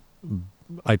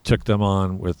 I took them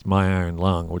on with My Iron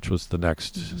Lung, which was the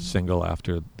next single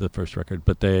after the first record.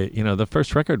 But they, the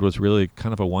first record was really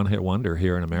kind of a one-hit wonder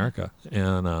here in America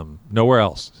and nowhere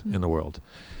else in the world.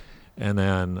 And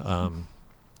then,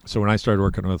 so when I started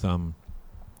working with them,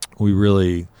 we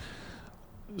really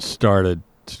started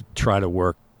to try to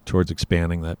work towards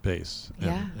expanding that base.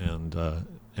 And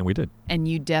we did. And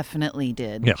you definitely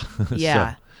did. Yeah.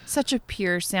 Yeah. Such a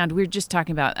pure sound. We were just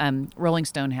talking about Rolling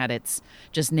Stone had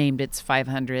just named its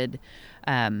 500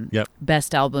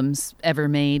 best albums ever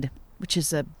made, which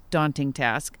is a daunting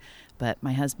task. But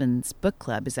my husband's book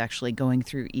club is actually going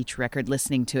through each record,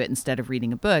 listening to it instead of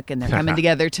reading a book, and they're coming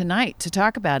together tonight to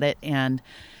talk about it. And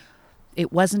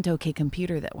it wasn't OK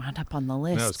Computer that wound up on the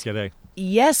list. No, it was Kid A.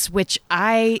 Yes, which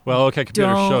OK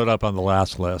Computer showed up on the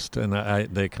last list, and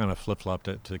they kind of flip-flopped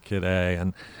it to Kid A,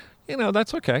 and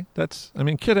that's okay.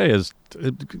 Kid A is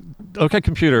OK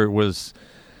Computer was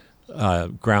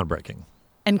groundbreaking.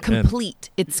 And complete.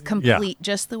 It's complete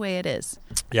just the way it is.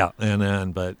 Yeah. And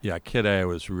then, but yeah, Kid A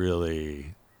was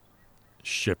really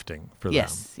shifting for them.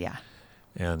 Yes. Yeah.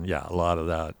 And yeah, a lot of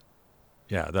that.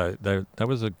 Yeah. That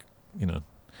was that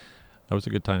was a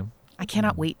good time. I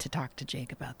cannot wait to talk to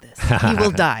Jake about this. He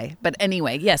will die. But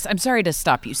anyway, yes, I'm sorry to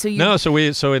stop you.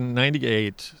 So in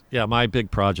 98, yeah, my big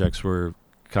projects were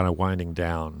kind of winding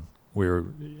down. We were,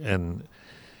 and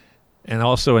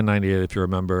also in 98, if you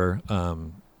remember, I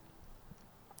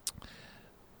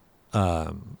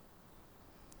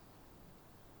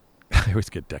always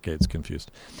get decades confused.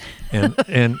 And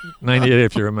 98,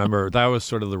 if you remember, that was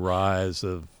sort of the rise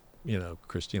of,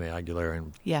 Christina Aguilera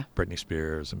and Britney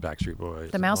Spears and Backstreet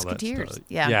Boys. The Mouseketeers.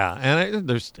 Yeah. Yeah. And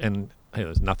there's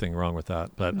nothing wrong with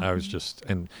that. But I was just,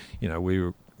 we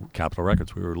were Capitol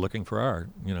Records. We were looking for our,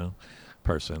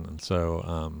 person. And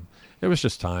so it was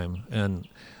just time. And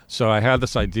so I had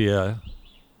this idea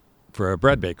for a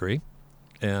bread bakery.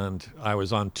 And I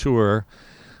was on tour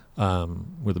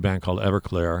with a band called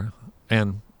Everclear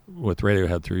and with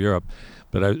Radiohead through Europe.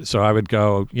 But so I would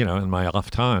go, in my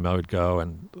off time, I would go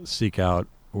and seek out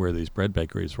where these bread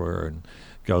bakeries were and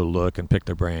go look and pick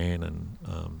their brain. And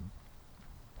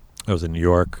I was in New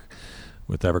York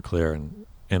with Everclear and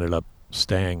ended up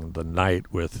staying the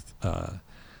night with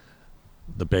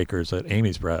the bakers at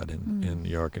Amy's Bread in New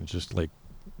York, and just like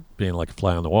being like a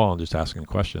fly on the wall and just asking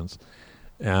questions.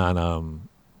 And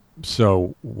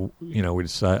so,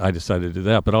 I decided to do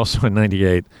that. But also in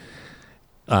 98,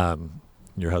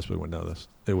 your husband would know this,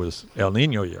 it was El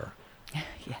Nino year.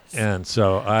 Yes. And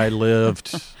so I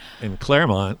lived in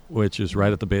Claremont, which is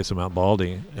right at the base of Mount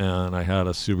Baldy, and I had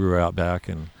a Subaru Outback,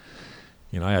 and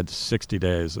I had 60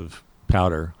 days of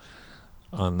powder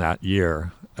on that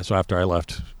year. So after I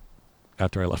left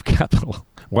Capitol,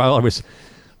 while I was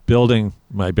building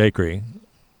my bakery,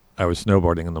 I was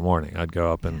snowboarding in the morning. I'd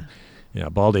go up and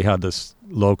Baldy had this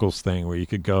locals thing where you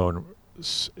could go and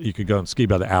ski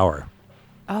by the hour.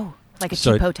 Oh, like a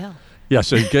cheap hotel. Yeah,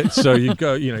 so you'd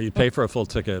go, you'd pay for a full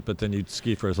ticket, but then you'd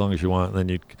ski for as long as you want, and then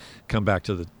you'd come back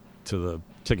to the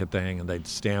ticket thing, and they'd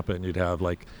stamp it, and you'd have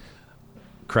like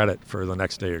credit for the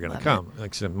next day you're going to come.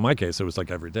 Like in my case, it was like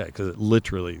every day because it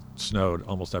literally snowed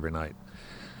almost every night.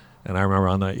 And I remember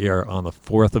on that year, on the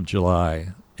 4th of July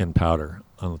in Powder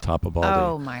on the top of Baldy.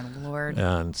 Oh my Lord!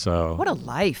 And so what a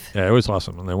life! Yeah, it was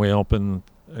awesome. And then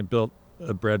I built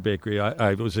a bread bakery.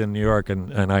 I was in New York,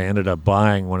 and I ended up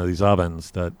buying one of these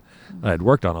ovens that I had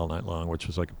worked on all night long, which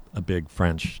was like a big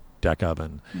French deck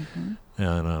oven. Mm-hmm.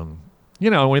 And,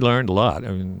 we learned a lot.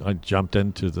 I mean, I jumped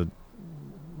into the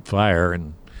fire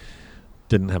and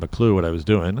didn't have a clue what I was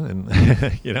doing. And,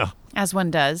 As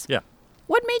one does. Yeah.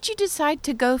 What made you decide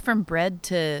to go from bread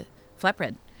to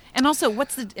flatbread? And also,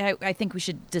 I think we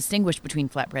should distinguish between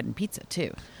flatbread and pizza,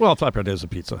 too. Well, flatbread is a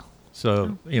pizza.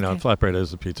 So, flatbread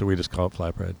is a pizza. We just call it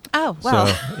flatbread. Oh, well.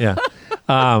 So, yeah.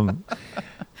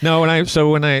 No, I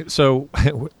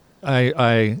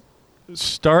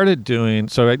started doing,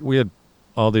 we had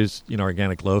all these,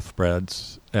 organic loaf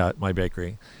breads at my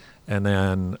bakery. And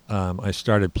then I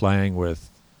started playing with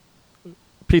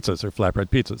pizzas or flatbread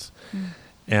pizzas. Mm.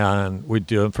 And we'd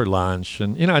do them for lunch.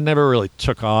 And, I never really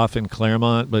took off in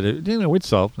Claremont, but, we'd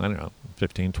sell,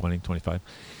 15, 20, 25.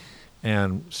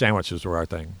 And sandwiches were our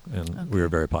thing. And we were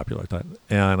very popular at that.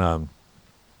 And,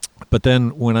 but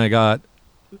then when I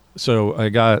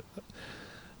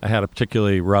had a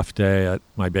particularly rough day at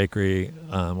my bakery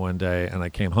one day, and I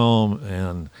came home,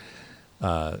 and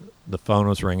the phone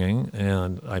was ringing,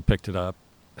 and I picked it up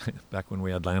back when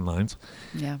we had landlines.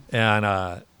 Yeah.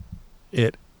 And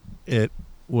it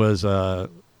was a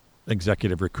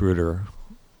executive recruiter,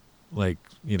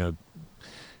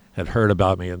 had heard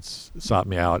about me and sought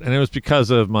me out. And it was because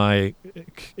of my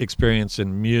experience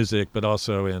in music, but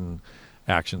also in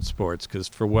action sports, because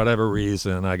for whatever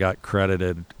reason I got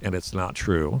credited, and it's not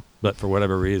true, but for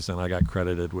whatever reason I got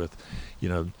credited with,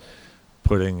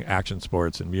 putting action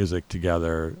sports and music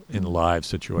together in live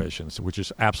situations, which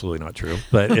is absolutely not true.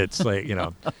 But it's like,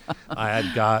 I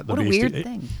had got the weird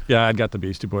thing. Yeah, I'd got the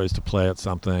Beastie Boys to play at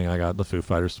something. I got the Foo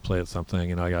Fighters to play at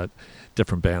something. I got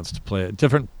different bands to play at,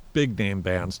 different big name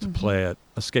bands to play at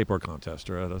a skateboard contest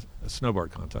or at a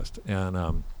snowboard contest.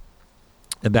 And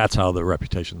that's how the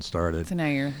reputation started. So now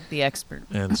you're the expert.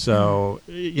 And so,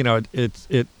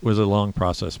 it was a long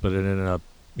process, but it ended up,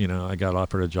 I got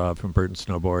offered a job from Burton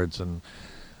Snowboards and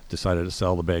decided to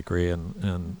sell the bakery,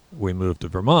 and we moved to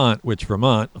Vermont, which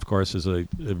Vermont, of course, is a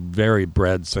very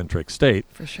bread-centric state.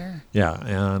 For sure. Yeah,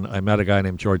 and I met a guy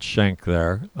named George Schenk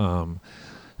there,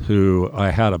 who I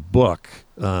had a book.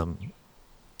 I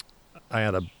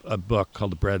had a book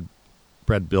called The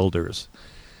Bread Builders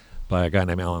by a guy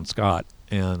named Alan Scott.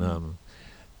 and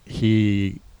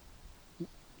he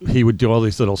would do all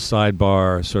these little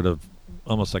sidebar sort of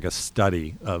almost like a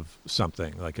study of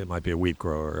something, like it might be a wheat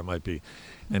grower, it might be,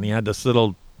 and he had this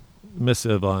little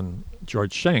missive on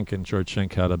George Schenk, and George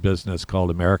Schenk had a business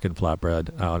called American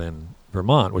Flatbread out in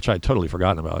Vermont, which I'd totally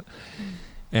forgotten about.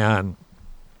 And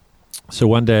so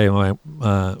one day I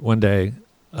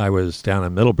was down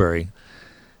in Middlebury,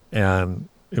 and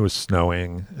it was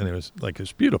snowing, and it was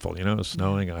beautiful, it was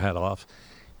snowing. I had off,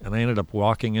 and I ended up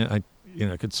walking in. I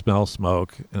could smell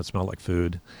smoke, and it smelled like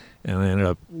food. And I ended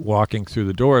up walking through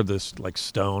the door of this like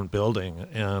stone building,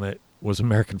 and it was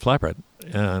American Flatbread.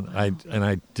 And I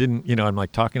didn't, I'm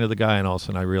like talking to the guy, and all of a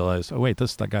sudden I realized, oh wait,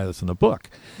 this is that guy that's in the book.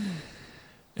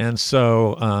 And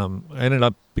so I ended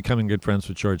up becoming good friends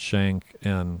with George Schenk,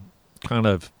 and kind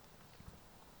of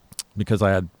because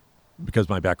my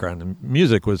background in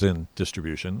music was in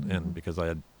distribution, and because I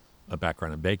had a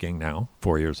background in baking now,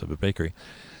 4 years of a bakery,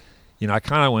 I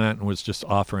kind of went and was just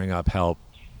offering up help,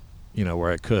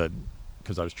 where I could,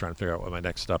 because I was trying to figure out what my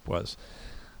next step was.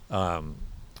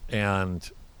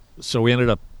 And so I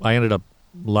ended up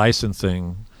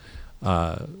licensing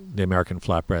the American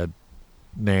Flatbread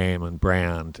name and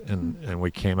brand, and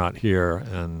we came out here,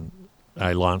 and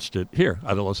I launched it here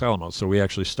out of Los Alamos. So we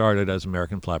actually started as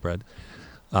American Flatbread,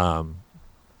 and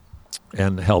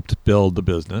helped build the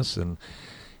business, and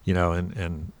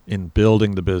and in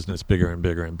building the business bigger and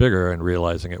bigger and bigger, and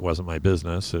realizing it wasn't my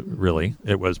business,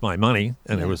 it was my money,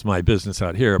 and it was my business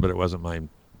out here, but it wasn't my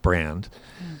brand.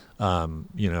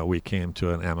 We came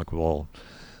to an amicable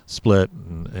split,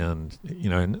 and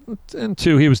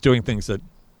two, he was doing things that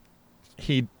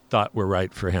he thought were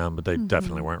right for him, but they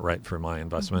definitely weren't right for my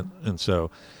investment. And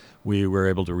so we were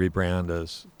able to rebrand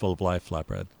as Full of Life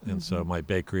Flatbread. And so my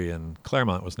bakery in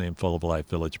Claremont was named Full of Life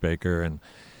Village Baker, and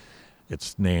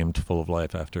it's named Full of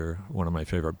Life after one of my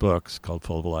favorite books called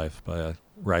Full of Life by a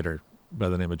writer by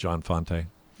the name of John Fonte.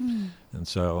 And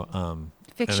so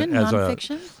fiction,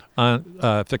 nonfiction?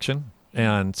 Fiction.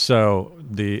 And so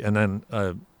then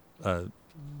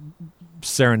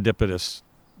serendipitous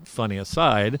funny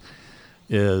aside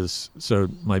is, so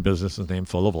my business is named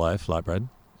Full of Life Flatbread,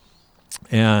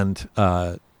 and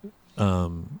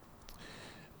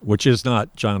which is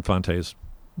not John Fonte's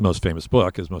most famous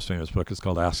book. His most famous book is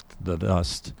called Ask the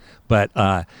Dust. But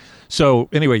so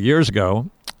anyway, years ago,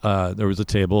 there was a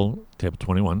table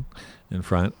 21 in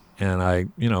front, and I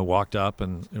walked up,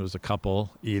 and it was a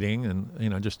couple eating,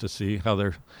 and just to see how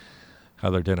their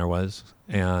dinner was,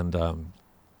 and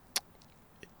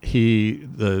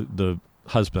the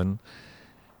husband,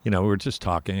 we were just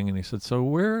talking, and he said, so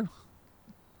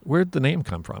where'd the name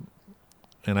come from?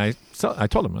 And I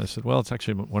told him, I said, well, it's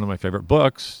actually one of my favorite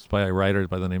books by a writer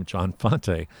by the name of John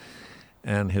Fonte.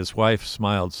 And his wife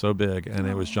smiled so big, and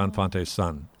it was John Fonte's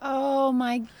son. Oh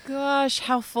my gosh,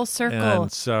 how full circle.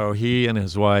 And so he and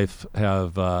his wife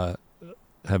have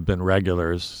been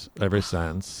regulars ever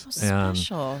since. How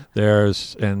special.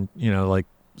 And like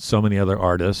so many other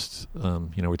artists,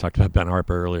 we talked about Ben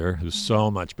Harper earlier, who's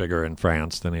so much bigger in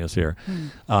France than he is here.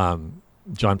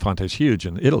 John Fonte's huge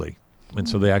in Italy. And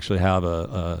so they actually have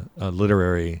a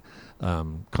literary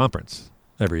conference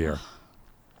every year.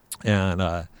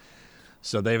 And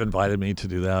so they've invited me to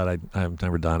do that. I've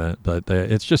never done it, but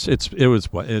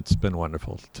it's been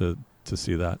wonderful to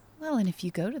see that. Well, and if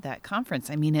you go to that conference,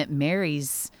 it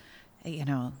marries,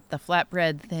 the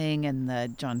flatbread thing and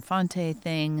the John Fonte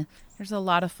thing. There's a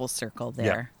lot of full circle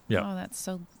there. Yeah. Oh, that's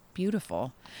so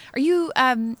beautiful. Are you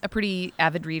a pretty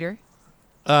avid reader?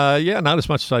 Not as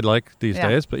much as I'd like these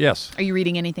days, but yes. Are you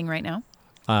reading anything right now?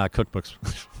 Cookbooks.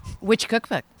 Which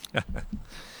cookbook?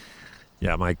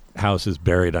 Yeah, my house is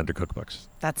buried under cookbooks.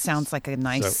 That sounds like a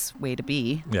nice way to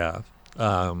be. Yeah.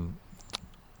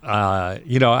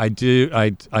 I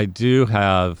do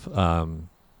have,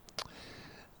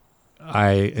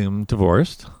 I am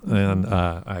divorced, and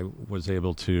I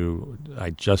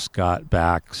just got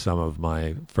back some of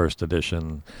my first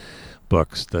edition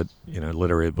books that,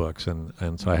 literary books.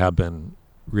 And so I have been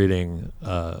reading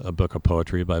a book of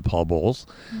poetry by Paul Bowles,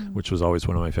 which was always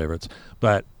one of my favorites.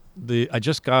 But I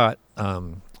just got,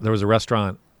 there was a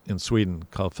restaurant in Sweden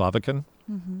called Fäviken,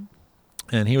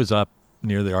 and he was up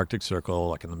near the Arctic Circle,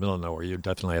 like in the middle of nowhere. You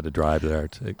definitely had to drive there.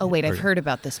 I've heard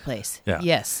about this place. Yeah.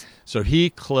 Yes. So he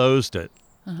closed it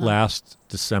last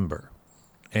December,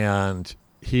 and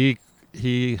he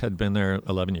had been there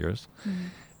 11 years,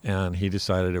 and he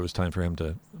decided it was time for him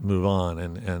to move on,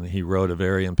 and he wrote a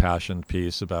very impassioned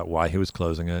piece about why he was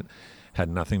closing it. Had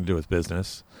nothing to do with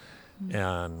business,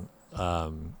 and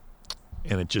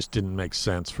and it just didn't make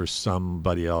sense for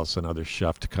somebody else, another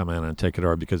chef, to come in and take it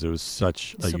over because it was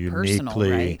such a So uniquely,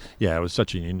 personal, right? yeah, it was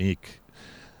such a unique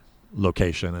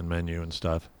location and menu and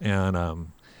stuff.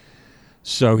 And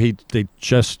so they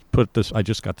just put this. I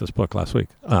just got this book last week.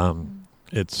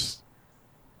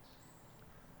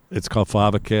 It's called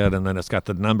Fava Kid, and then it's got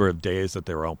the number of days that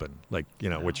they were open, like,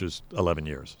 Wow. which is 11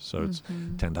 years. So it's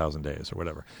 10,000 days or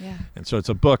whatever. Yeah. And so it's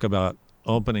a book about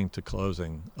opening to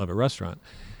closing of a restaurant.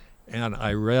 And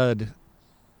I read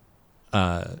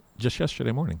just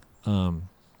yesterday morning.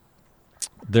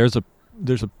 There's a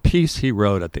piece he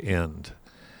wrote at the end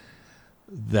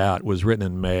that was written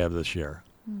in May of this year,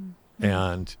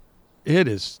 and it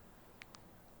is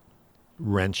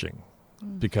wrenching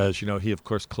because he of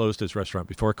course closed his restaurant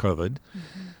before COVID,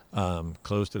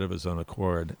 closed it of his own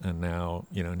accord, and now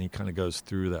and he kind of goes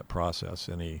through that process,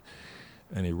 and he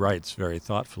writes very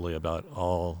thoughtfully about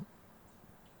all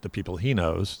the people he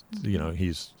knows.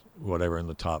 He's whatever in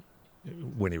the top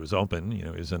when he was open.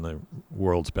 He's in the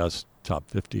world's best top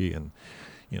 50 and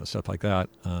stuff like that.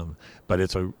 But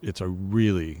it's a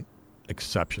really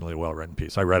exceptionally well written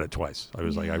piece. I read it twice. I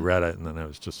was like, I read it and then I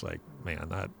was just like, man,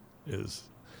 that is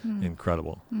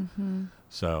incredible.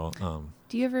 So,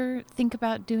 do you ever think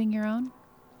about doing your own?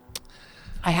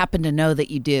 I happen to know that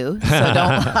you do, so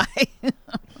don't lie.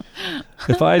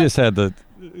 if I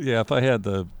had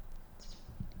the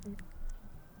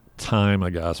time, I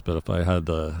guess, but if I had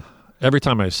every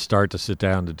time I start to sit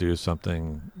down to do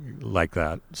something like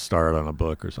that, start on a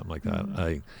book or something like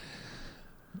that,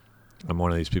 I'm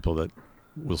one of these people that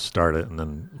will start it and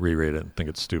then reread it and think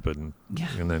it's stupid and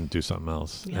then do something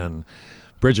else. Yeah. And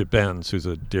Bridget Benz, who's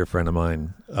a dear friend of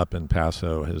mine up in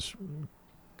Paso, has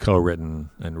co-written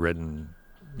and written,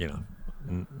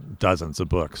 dozens of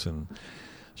books, and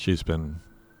she's been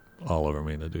all over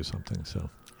me to do something. So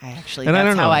That's I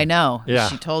don't how know. I know. Yeah.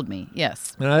 She told me.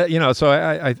 Yes. And so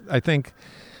I think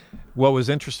what was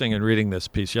interesting in reading this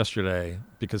piece yesterday,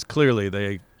 because clearly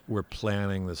they were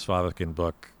planning this Favakin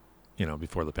book,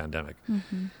 before the pandemic.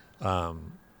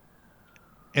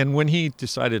 And when he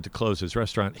decided to close his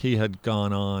restaurant, he had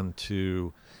gone on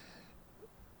to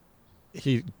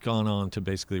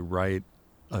basically write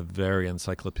a very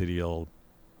encyclopedical,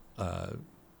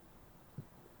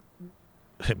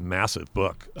 massive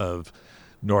book of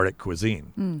Nordic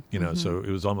cuisine, so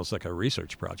it was almost like a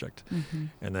research project.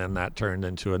 And then that turned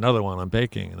into another one on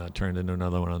baking, and that turned into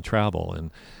another one on travel.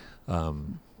 And I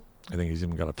think he's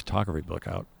even got a photography book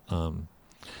out.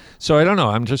 So I don't know.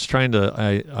 I'm just trying to,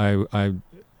 I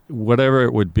whatever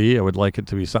it would be, I would like it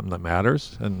to be something that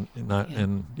matters, and not,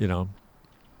 and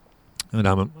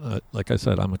I'm, like I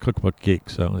said, I'm a cookbook geek.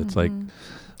 So it's like,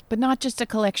 but not just a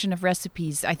collection of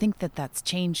recipes. I think that's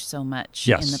changed so much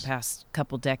in the past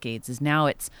couple decades. Is now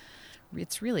it's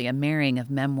really a marrying of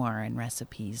memoir and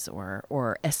recipes,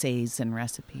 or essays and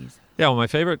recipes. Yeah, well, my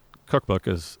favorite cookbook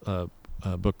is a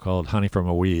book called Honey from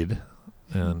a Weed,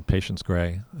 and Patience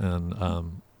Gray,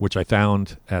 and which I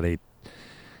found at a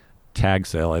tag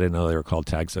sale. I didn't know they were called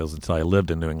tag sales until I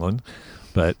lived in New England,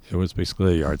 but it was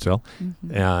basically a yard sale.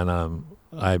 And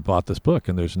I bought this book,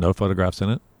 and there's no photographs in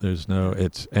it. There's no,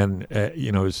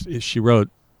 she wrote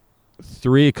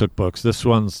 3 cookbooks. This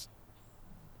one's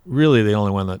really the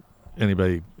only one that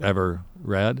anybody ever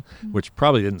read, which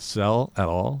probably didn't sell at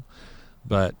all.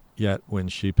 But yet when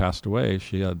she passed away,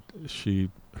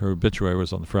 her obituary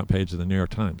was on the front page of the New York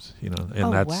Times,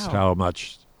 and that's how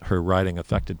much her writing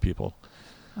affected people.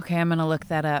 Okay, I'm going to look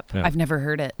that up. Yeah. I've never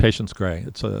heard it. Patience Gray.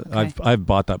 I've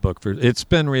bought that book it's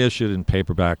been reissued in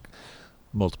paperback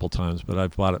multiple times, but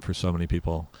I've bought it for so many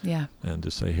people. Yeah. And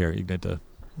just say, here, you need to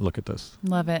look at this.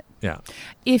 Love it. Yeah.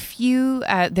 If you,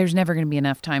 there's never going to be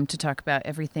enough time to talk about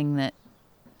everything that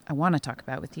I want to talk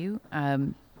about with you.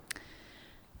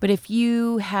 But if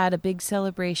you had a big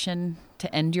celebration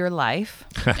to end your life,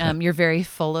 you're very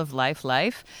full of life.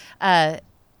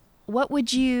 What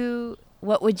would you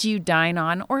dine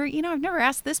on? Or, I've never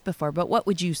asked this before, but what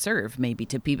would you serve maybe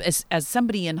to people? As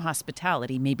somebody in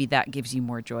hospitality, maybe that gives you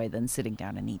more joy than sitting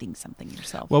down and eating something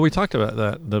yourself. Well, we talked about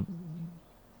that,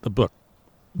 the book,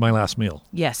 My Last Meal.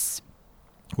 Yes.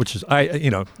 Which is,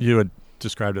 you had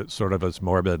described it sort of as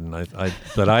morbid, and I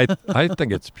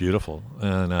think it's beautiful.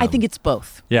 And I think it's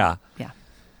both. Yeah. Yeah.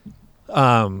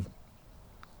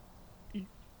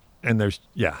 And there's,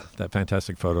 that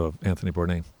fantastic photo of Anthony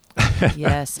Bourdain.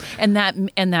 Yes. And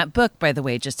that book, by the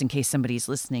way, just in case somebody's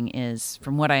listening, is,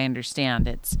 from what I understand,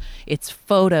 it's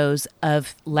photos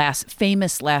of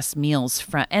famous last meals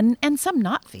from, and some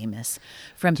not famous,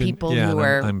 from people who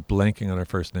are. I'm blanking on her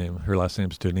first name. Her last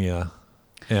name's Dunia.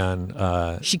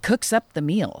 And she cooks up the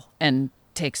meal and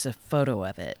takes a photo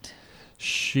of it.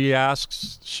 She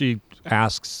asks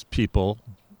people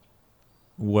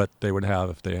what they would have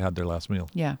if they had their last meal.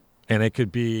 Yeah. And it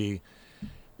could be,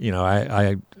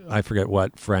 I forget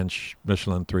what French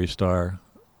Michelin 3-star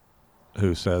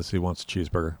who says he wants a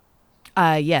cheeseburger.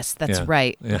 Yes, that's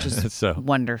right. Yeah. Which is So,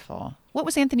 wonderful. What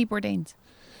was Anthony Bourdain's?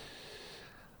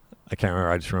 I can't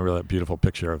remember. I just remember that beautiful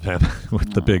picture of him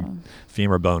with the big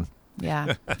femur bone.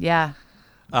 Yeah. Yeah.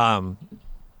 Well,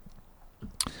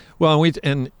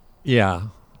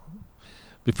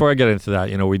 before I get into that,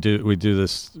 we do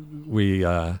this.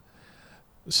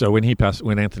 So when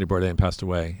Anthony Bourdain passed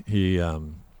away, he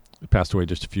passed away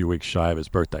just a few weeks shy of his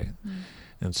birthday,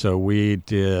 and so we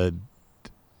did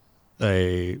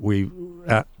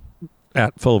at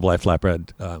Full of Life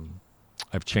Flatbread.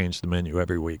 I've changed the menu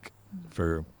every week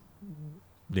for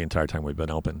the entire time we've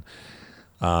been open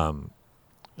on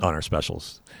our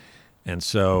specials. And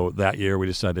so that year we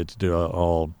decided to do an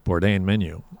all Bourdain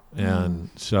menu.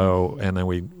 And then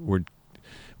we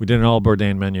did an all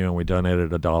Bourdain menu, and we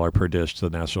donated $1 per dish to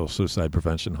the National Suicide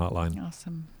Prevention Hotline.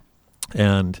 Awesome.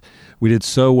 And we did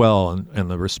so well,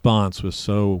 and the response was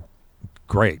so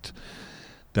great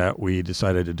that we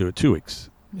decided to do it 2 weeks.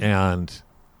 And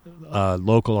a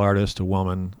local artist, a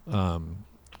woman,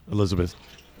 Elizabeth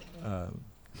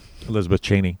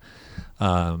Cheney,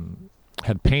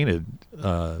 had painted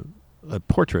a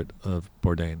portrait of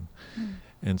Bourdain.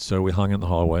 And so we hung it in the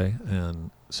hallway.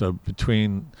 And so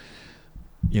between,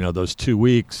 those 2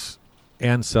 weeks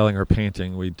and selling her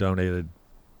painting, we donated,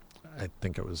 I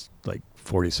think it was like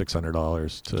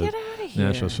 $4,600 to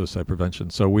National Suicide Prevention.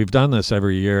 So we've done this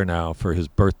every year now for his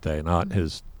birthday, not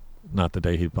the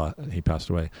day he passed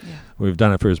away. Yeah. We've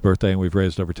done it for his birthday, and we've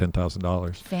raised over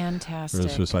 $10,000. Fantastic. For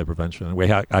suicide prevention.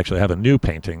 We actually have a new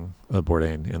painting of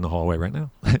Bourdain in the hallway right now.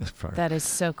 That is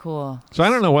so cool. So I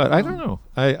don't know what I don't know.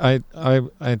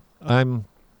 I'm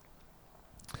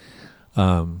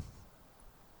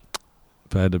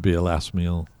if I had to be a last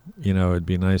meal, it'd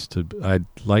be nice to. I'd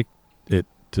like it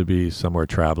to be somewhere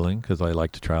traveling, because I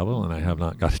like to travel, and I have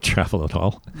not got to travel at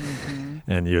all. Mm-hmm.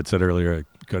 And you had said earlier,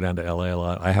 go down to LA a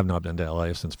lot. I have not been to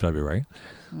LA since February.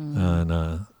 And,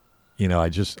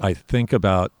 I think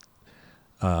about,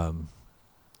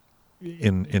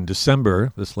 in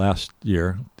December, this last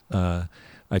year,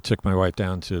 I took my wife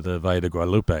down to the Valle de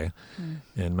Guadalupe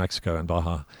in Mexico and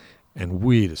Baja, and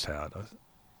we just had a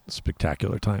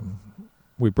spectacular time.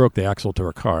 We broke the axle to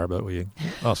our car, but we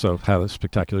also had a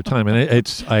spectacular time. And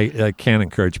I can't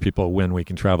encourage people when we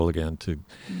can travel again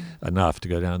enough to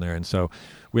go down there. And so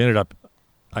I ended up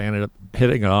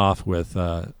hitting it off with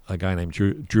a guy named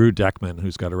Drew Deckman,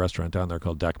 who's got a restaurant down there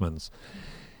called Deckman's,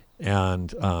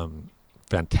 and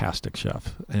fantastic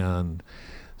chef. And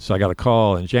so I got a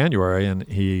call in January, and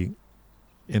he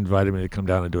invited me to come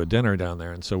down and do a dinner down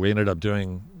there. And so we ended up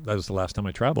that was the last time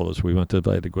I traveled, is we went to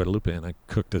Valle de Guadalupe, and I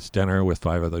cooked this dinner with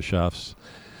 5 other chefs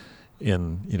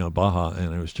in, Baja,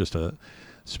 and it was just a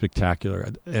spectacular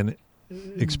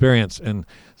experience. And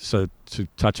so to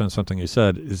touch on something you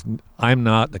said, is I'm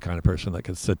not the kind of person that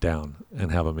can sit down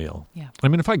and have a meal. Yeah. I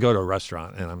mean, if I go to a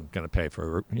restaurant and I'm going to pay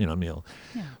for a meal,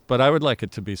 but I would like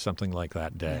it to be something like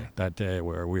that day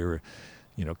where we were,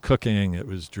 cooking. It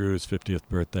was Drew's 50th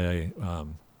birthday.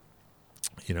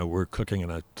 We're cooking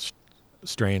in a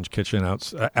strange kitchen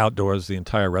outdoors. The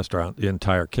entire restaurant, the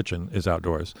entire kitchen is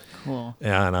outdoors. Cool.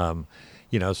 And,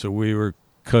 so we were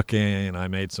cooking, and I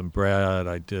made some bread.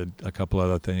 I did a couple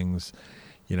other things.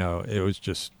 It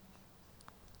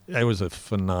was a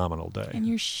phenomenal day. And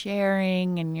you're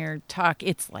sharing, and you're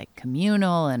it's like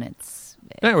communal, and it's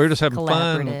we were just having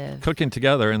fun cooking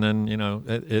together. And then,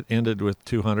 it ended with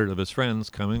 200 of his friends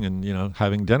coming and,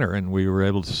 having dinner, and we were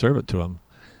able to serve it to them.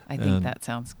 I think that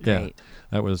sounds great. Yeah,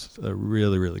 that was a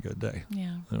really, really good day.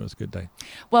 Yeah. That was a good day.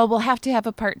 Well, we'll have to have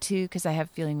a part 2, because I have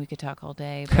a feeling we could talk all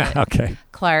day. But okay.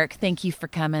 Clark, thank you for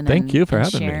coming. Thank you for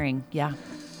having sharing. me. Yeah.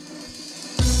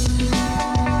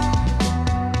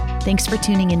 Thanks for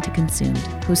tuning in to Consumed,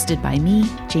 hosted by me,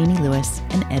 Janie Lewis,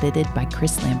 and edited by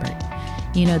Chris Lambert.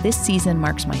 This season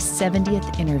marks my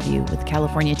 70th interview with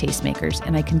California Tastemakers,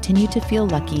 and I continue to feel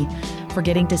lucky for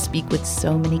getting to speak with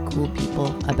so many cool people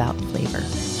about flavor.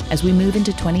 As we move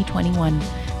into 2021,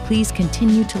 please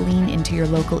continue to lean into your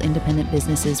local independent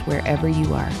businesses wherever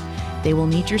you are. They will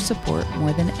need your support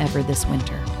more than ever this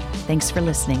winter. Thanks for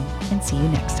listening, and see you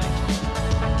next time.